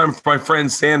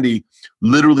Sandy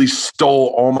literally stole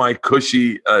all my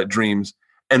Kushy Dreams.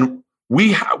 And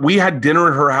we had dinner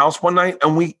at her house one night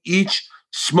and we each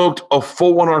smoked a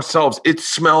full one ourselves. It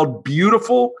smelled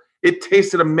beautiful. It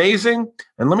tasted amazing.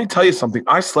 And let me tell you something.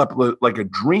 I slept like a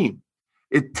dream.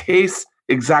 It tastes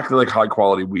exactly like high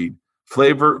quality weed.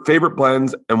 Favorite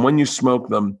blends. And when you smoke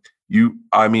them, you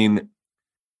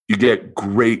get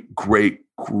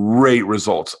great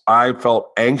results. I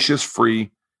felt anxious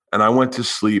free and I went to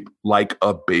sleep like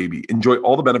a baby. Enjoy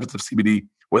all the benefits of CBD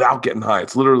without getting high.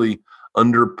 It's literally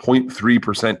under 0.3%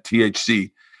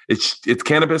 THC. It's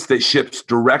cannabis that ships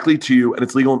directly to you and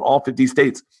it's legal in all 50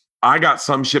 states. I got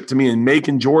some shipped to me in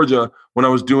Macon, Georgia when I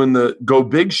was doing the Go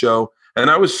Big show and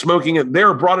I was smoking it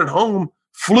there, brought it home,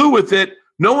 flew with it.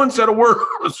 No one said a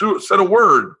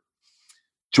word.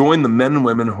 Join the men and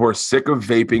women who are sick of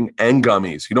vaping and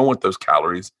gummies. You don't want those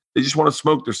calories. They just want to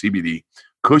smoke their CBD.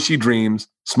 Kushy Dreams,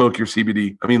 smoke your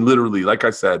CBD. I mean, literally, like I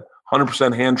said,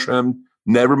 100% hand trimmed,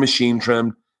 never machine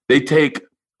trimmed. They take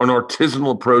an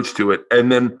artisanal approach to it.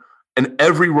 And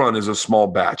every run is a small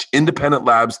batch. Independent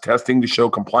labs testing to show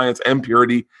compliance and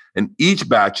purity. And each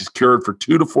batch is cured for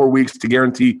 2 to 4 weeks to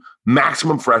guarantee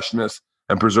maximum freshness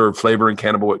and preserve flavor and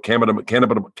cannabinoids.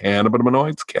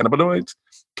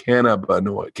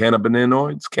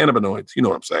 You know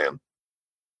what I'm saying?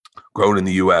 Grown in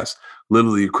the U.S.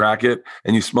 Literally, you crack it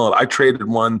and you smell it. I traded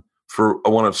one for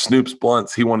one of Snoop's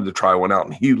blunts. He wanted to try one out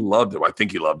and he loved it. I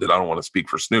think he loved it. I don't want to speak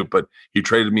for Snoop, but he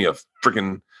traded me a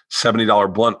freaking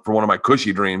 $70 blunt for one of my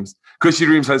Cushy Dreams. Cushy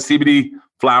Dreams has CBD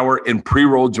flower in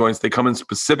pre-rolled joints. They come in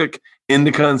specific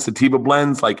indica and sativa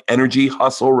blends like Energy,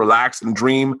 Hustle, Relax, and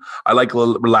Dream. I like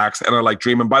Relax and I like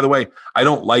Dream. And by the way, I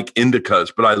don't like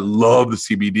indicas, but I love the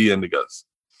CBD indicas.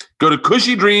 Go to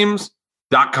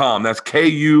cushydreams.com. That's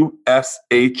KUSHY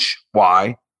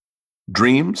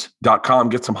dreams.com.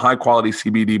 Get some high quality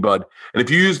CBD bud. And if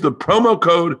you use the promo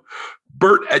code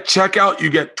BERT at checkout, you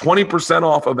get 20%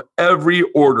 off of every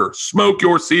order. Smoke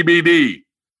your CBD.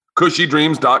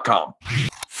 Cushydreams.com.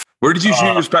 Where did you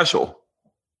shoot your special?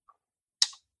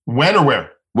 When or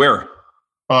where? Where?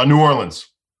 New Orleans.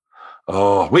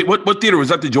 Oh, wait, what theater? Was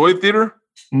that the Joy Theater?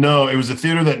 No, it was a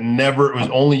theater that it was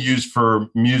only used for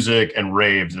music and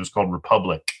raves. It was called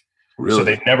Republic. Really? So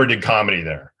they never did comedy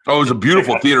there. Oh, it was a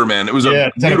beautiful theater, man. It was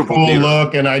a beautiful cool theater.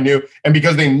 Look, and I knew, and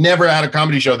because they never had a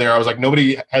comedy show there, I was like,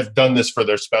 nobody has done this for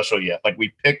their special yet. Like we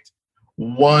picked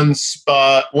one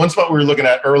spot we were looking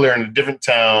at earlier in a different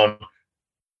town.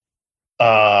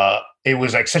 It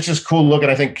was like such a cool look,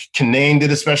 and I think Kinane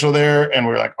did a special there, and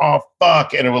we were like, oh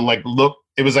fuck, and it would like look.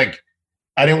 It was like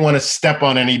I didn't want to step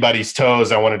on anybody's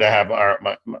toes. I wanted to have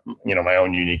my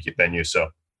own unique venue. So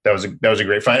that was a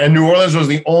great find. And New Orleans was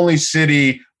the only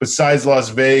city besides Las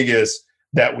Vegas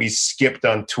that we skipped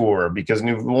on tour because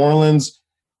New Orleans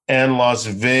and Las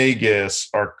Vegas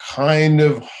are kind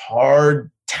of hard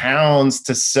towns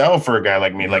to sell for a guy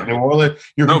like me. Like New Orleans,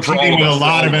 you're competing with a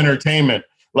lot of entertainment.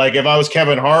 Like if I was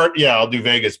Kevin Hart, yeah, I'll do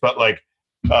Vegas. But like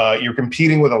you're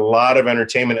competing with a lot of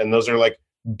entertainment, and those are like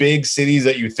big cities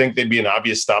that you think they'd be an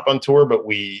obvious stop on tour, but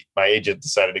my agent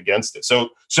decided against it.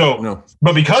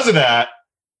 But because of that,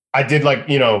 I did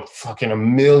fucking a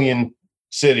million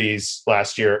cities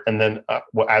last year. And then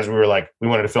as we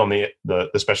wanted to film the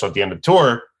special at the end of the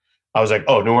tour, I was like,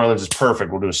 oh, New Orleans is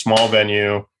perfect. We'll do a small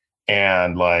venue.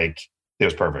 And it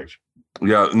was perfect.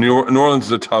 Yeah. New Orleans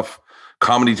is a tough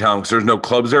comedy town because there's no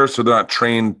clubs there. So they're not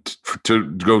trained to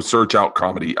go search out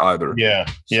comedy either. Yeah.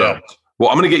 Yeah. So, well,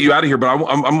 I'm going to get you out of here, but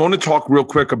I'm going to talk real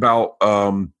quick about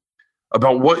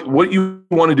what you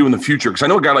want to do in the future. Because I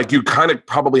know a guy like you kind of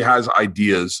probably has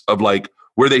ideas of like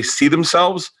where they see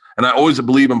themselves. And I always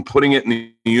believe in putting it in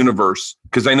the universe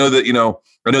because I know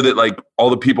that like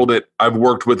all the people that I've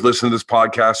worked with listen to this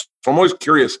podcast. So I'm always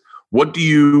curious, what do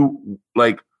you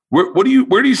like? Where do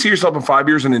you see yourself in 5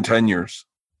 years and in 10 years?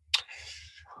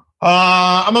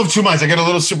 I'm of 2 minds. I get a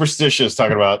little superstitious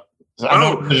talking about. I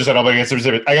don't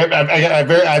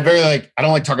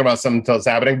like talking about something until it's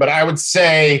happening, but I would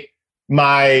say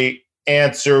my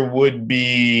answer would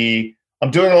be I'm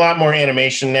doing a lot more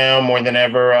animation now, more than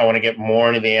ever. I want to get more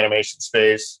into the animation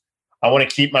space. I want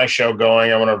to keep my show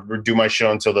going. I want to do my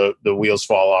show until the wheels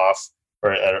fall off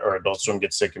or Adult Swim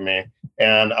gets sick of me.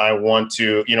 And I want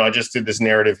to, I just did this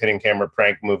narrative hidden camera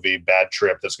prank movie, Bad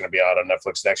Trip, that's going to be out on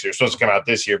Netflix next year. It's supposed to come out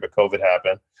this year, but COVID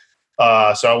happened.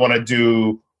 So I want to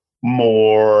do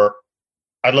more.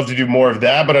 I'd love to do more of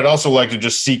that, but I'd also like to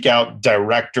just seek out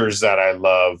directors that I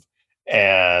love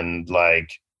and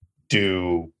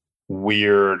do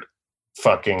weird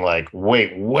fucking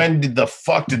wait, when the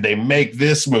fuck did they make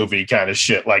this movie kind of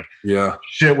shit?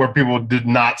 Shit where people did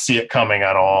not see it coming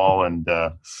at all. And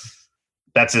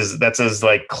that's as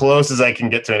close as I can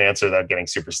get to an answer without getting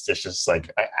superstitious.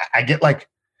 I get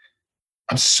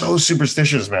I'm so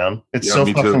superstitious, man. It's so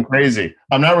fucking crazy.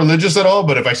 I'm not religious at all,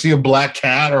 but if I see a black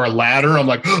cat or a ladder, I'm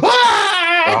like,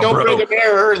 don't break a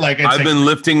mirror. I've been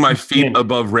lifting my feet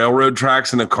above railroad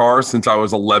tracks in a car since I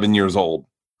was 11 years old.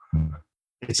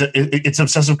 It's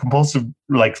obsessive compulsive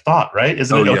thought, right?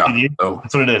 Isn't it OCD? Yeah. Oh.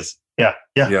 That's what it is. Yeah.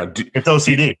 It's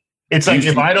OCD. It's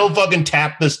if I don't fucking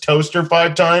tap this toaster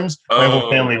 5 times, my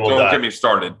whole family will die. Don't get me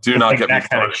started. Do not get me started.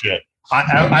 Kind of shit.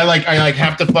 I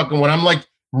have to fucking when I'm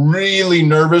really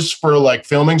nervous for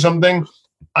filming something.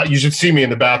 You should see me in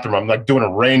the bathroom. I'm doing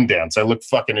a rain dance. I look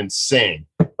fucking insane.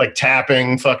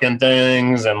 Tapping fucking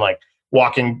things and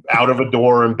walking out of a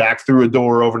door and back through a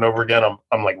door over and over again.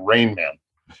 I'm like Rain Man.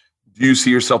 Do you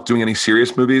see yourself doing any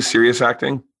serious movies, serious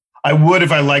acting? I would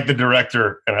if I liked the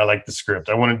director and I liked the script.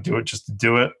 I wouldn't do it just to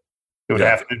do it. It would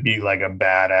have to be a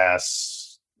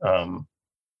badass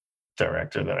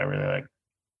director that I really like.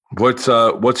 What's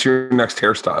your next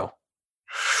hairstyle?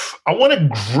 I want to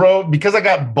grow, because I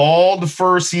got bald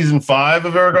for season 5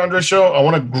 of Eric Andre Show. I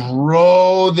want to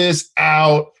grow this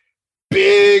out.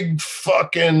 Big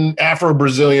fucking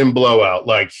Afro-Brazilian blowout,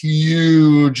 like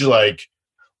huge, like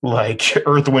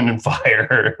Earth, Wind, and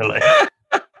Fire. Like,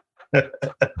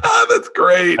 that's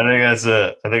great. I think that's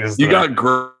it. I think it's you got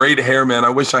great hair, man. I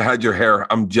wish I had your hair.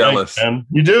 I'm jealous. Thanks,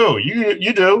 you do.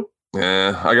 You do.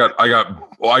 Yeah, I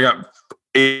got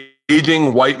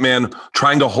aging white man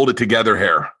trying to hold it together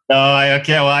hair. Oh,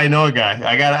 okay. Well, I know a guy.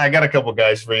 I got a couple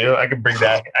guys for you. I can bring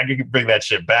that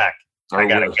shit back. I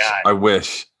got a guy. I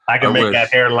wish. I can make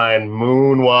that hairline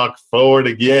moonwalk forward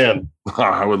again.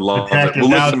 I would love it. Well,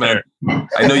 listen, man.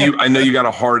 I know you got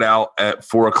a heart out at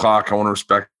 4:00. I want to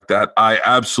respect that. I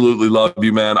absolutely love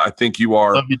you, man. I think you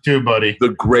are. Love you too, buddy. The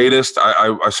greatest.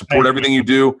 I support everything you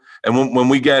do. And when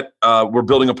we get, we're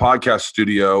building a podcast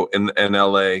studio in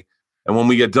LA. And when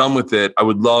we get done with it, I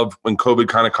would love, when COVID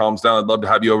kind of calms down, I'd love to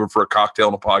have you over for a cocktail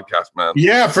and a podcast, man.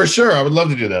 Yeah, for sure. I would love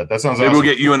to do that. That sounds awesome. Maybe we'll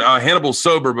get you and Hannibal's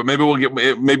sober, but maybe we'll get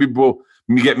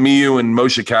you and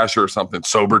Moshe Kasher or something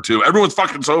sober too. Everyone's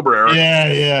fucking sober, Eric.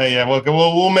 Yeah.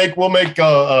 We'll make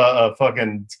a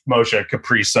fucking Moshe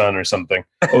Capri Sun or something.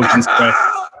 Ocean Spray.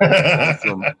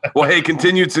 Awesome. Well, hey,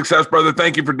 continued success, brother.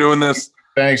 Thank you for doing this.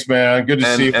 Thanks, man. Good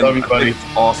to see you. Love you, buddy.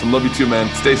 Awesome. Love you too,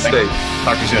 man. Stay safe.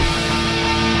 Talk to you soon.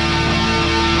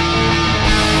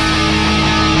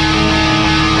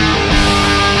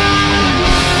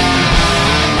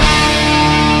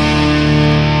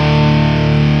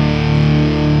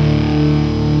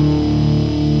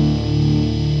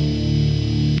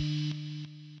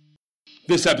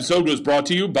 This episode was brought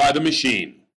to you by The Machine.